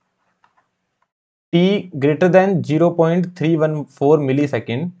t greater than 0.314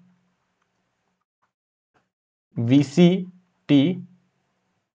 millisecond, VCT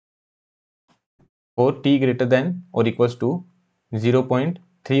for t greater than or equals to 0.314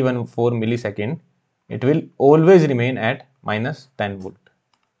 millisecond, it will always remain at minus 10 volt,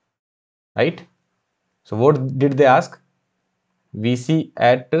 right? So what did they ask? VC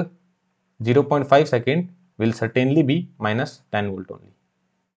at 0.5 second will certainly be minus 10 volt only.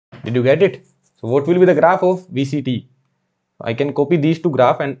 Did you get it? So what will be the graph of VCT? I can copy these two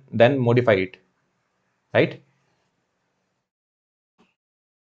graph and then modify it, right?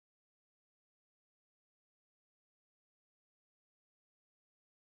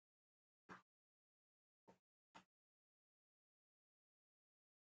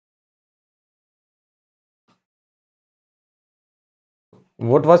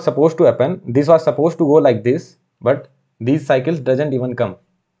 What was supposed to happen? This was supposed to go like this, but these cycles doesn't even come,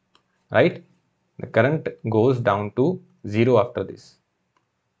 right? The current goes down to 0 after this,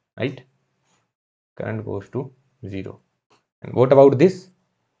 right? Current goes to 0. And what about this?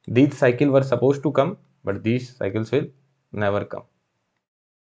 These cycles were supposed to come, but these cycles will never come.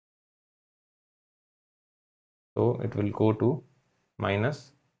 So it will go to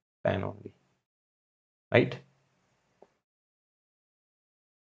minus 10 only, right?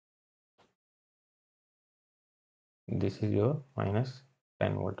 This is your minus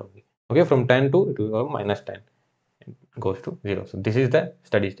 10 volt only. Okay, from 10 to it will go minus 10. It goes to 0. So this is the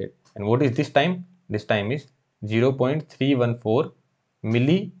steady state. And what is this time? This time is 0.314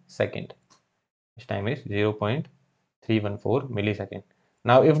 millisecond. This time is 0.314 millisecond.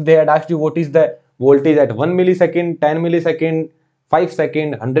 Now, if they had asked you what is the voltage at 1 millisecond, 10 millisecond, 5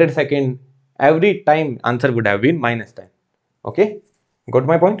 second, 100 second, every time answer would have been minus 10. Okay, got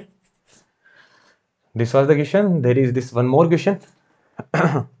my point? This was the question. There is this one more question.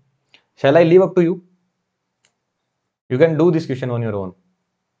 Shall I leave up to you? You can do this question on your own,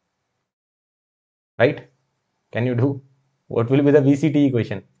 right? Can you do? What will be the VCT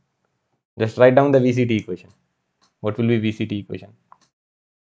equation? Just write down the VCT equation. What will be VCT equation?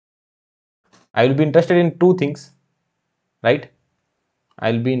 I will be interested in two things, right?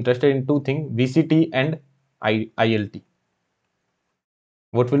 I will be interested in two things, VCT and ILT.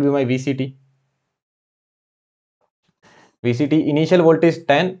 What will be my VCT? VCT initial voltage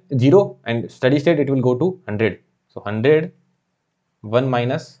 10, 0 and steady state it will go to 100. So 100 1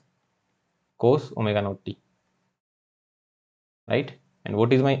 minus cos omega naught t, right? And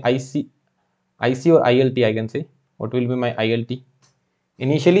what is my IC or ILT I can say? What will be my ILT?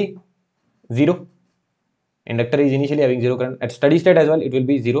 Initially 0. Inductor is initially having 0 current. At steady state as well it will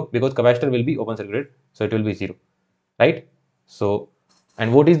be 0 because capacitor will be open circuited. So it will be 0, right? So,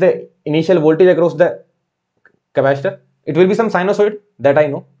 and what is the initial voltage across the capacitor? It will be some sinusoid, that I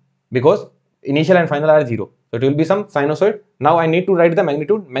know, because initial and final are 0. So it will be some sinusoid. Now I need to write the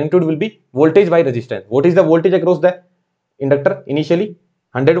magnitude. Magnitude will be voltage by resistance. What is the voltage across the inductor? Initially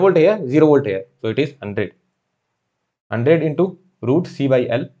 100 volt here, 0 volt here. So it is 100. 100 into root C by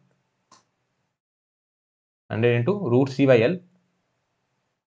L. 100 into root C by L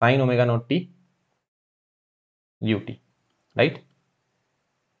sin omega naught t ut, right?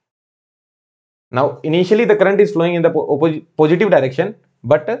 Now initially the current is flowing in the positive direction,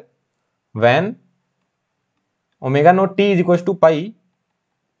 but when omega naught t is equals to pi,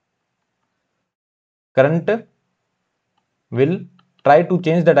 current will try to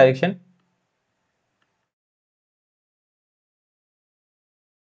change the direction.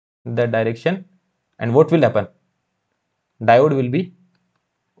 And what will happen? Diode will be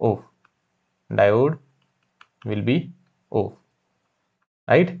off. Diode will be off,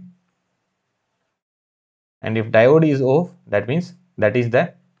 right? And if diode is off, that means that is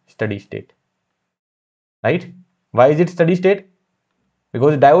the steady state, right? Why is it steady state?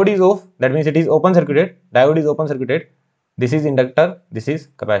 Because diode is off, that means it is open circuited. Diode is open circuited. This is inductor, this is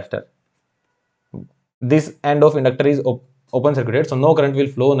capacitor. This end of inductor is open circuited, so no current will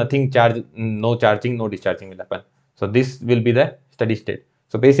flow, nothing charge, no charging, no discharging will happen. So this will be the steady state.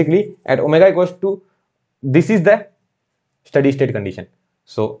 So basically at omega equals to, this is the steady state condition.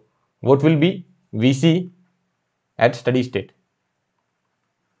 So what will be VC at steady state?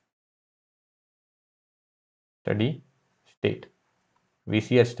 Steady state.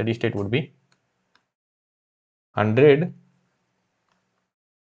 VC at steady state would be 100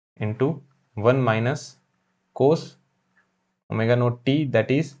 into 1 minus cos omega naught t, that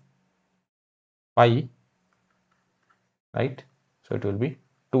is pi, right? So it will be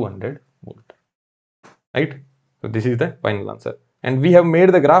 200 volt, right? So this is the final answer. And we have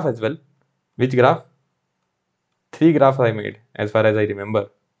made the graph as well. Which graph? 3 graphs I made, as far as I remember.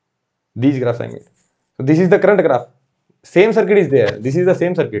 These graphs I made. So this is the current graph. Same circuit is there. This is the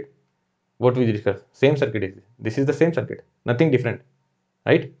same circuit. What we discussed. Same circuit is there. This is the same circuit. Nothing different,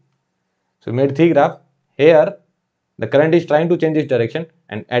 right? So we made 3 graphs. Here the current is trying to change its direction,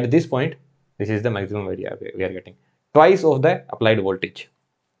 and at this point this is the maximum area we are getting. Twice of the applied voltage.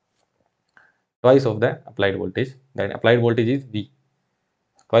 Twice of the applied voltage. Then applied voltage is V.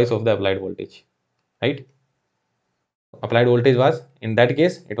 Twice of the applied voltage, right? Applied voltage was, in that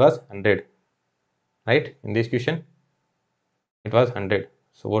case it was 100, right? In this question it was 100.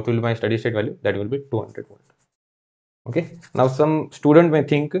 So what will be my steady state value? That will be 200 volt. Okay. Now some student may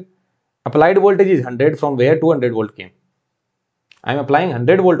think applied voltage is 100, from where 200 volt came? I am applying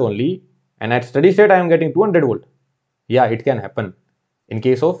 100 volt only, and at steady state I am getting 200 volt. Yeah, it can happen in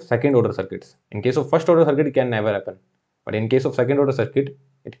case of second order circuits. In case of first order circuit it can never happen, but in case of second order circuit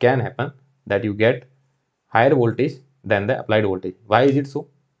it can happen that you get higher voltage than the applied voltage. Why is it so?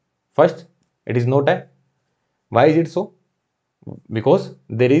 First, it is not a, why is it so? Because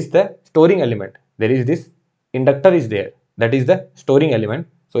there is the storing element. There is this inductor is there, that is the storing element.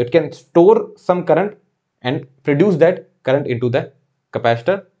 So it can store some current and produce that current into the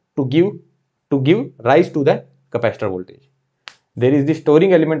capacitor to give rise to the capacitor voltage. There is the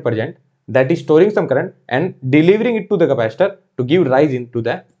storing element present that is storing some current and delivering it to the capacitor to give rise into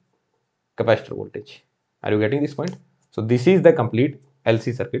the capacitor voltage. Are you getting this point? So this is the complete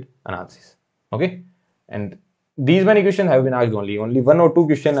LC circuit analysis. Okay, and these many questions have been asked only 1 or 2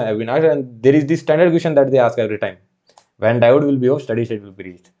 questions have been asked, and there is this standard question that they ask every time: when diode will be off, steady state will be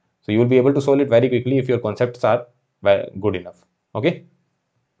reached. So you will be able to solve it very quickly if your concepts are good enough. Okay,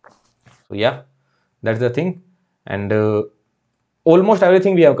 so yeah, that's the thing, and almost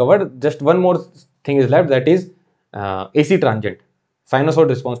everything we have covered. Just one more thing is left, that is AC transient, sinusoid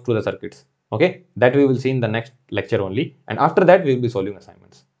response to the circuits. Okay, that we will see in the next lecture only, and after that we will be solving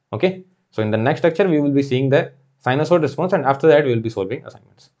assignments. Okay, so in the next lecture we will be seeing the sinusoid response, and after that we will be solving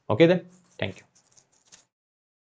assignments. Okay then, thank you.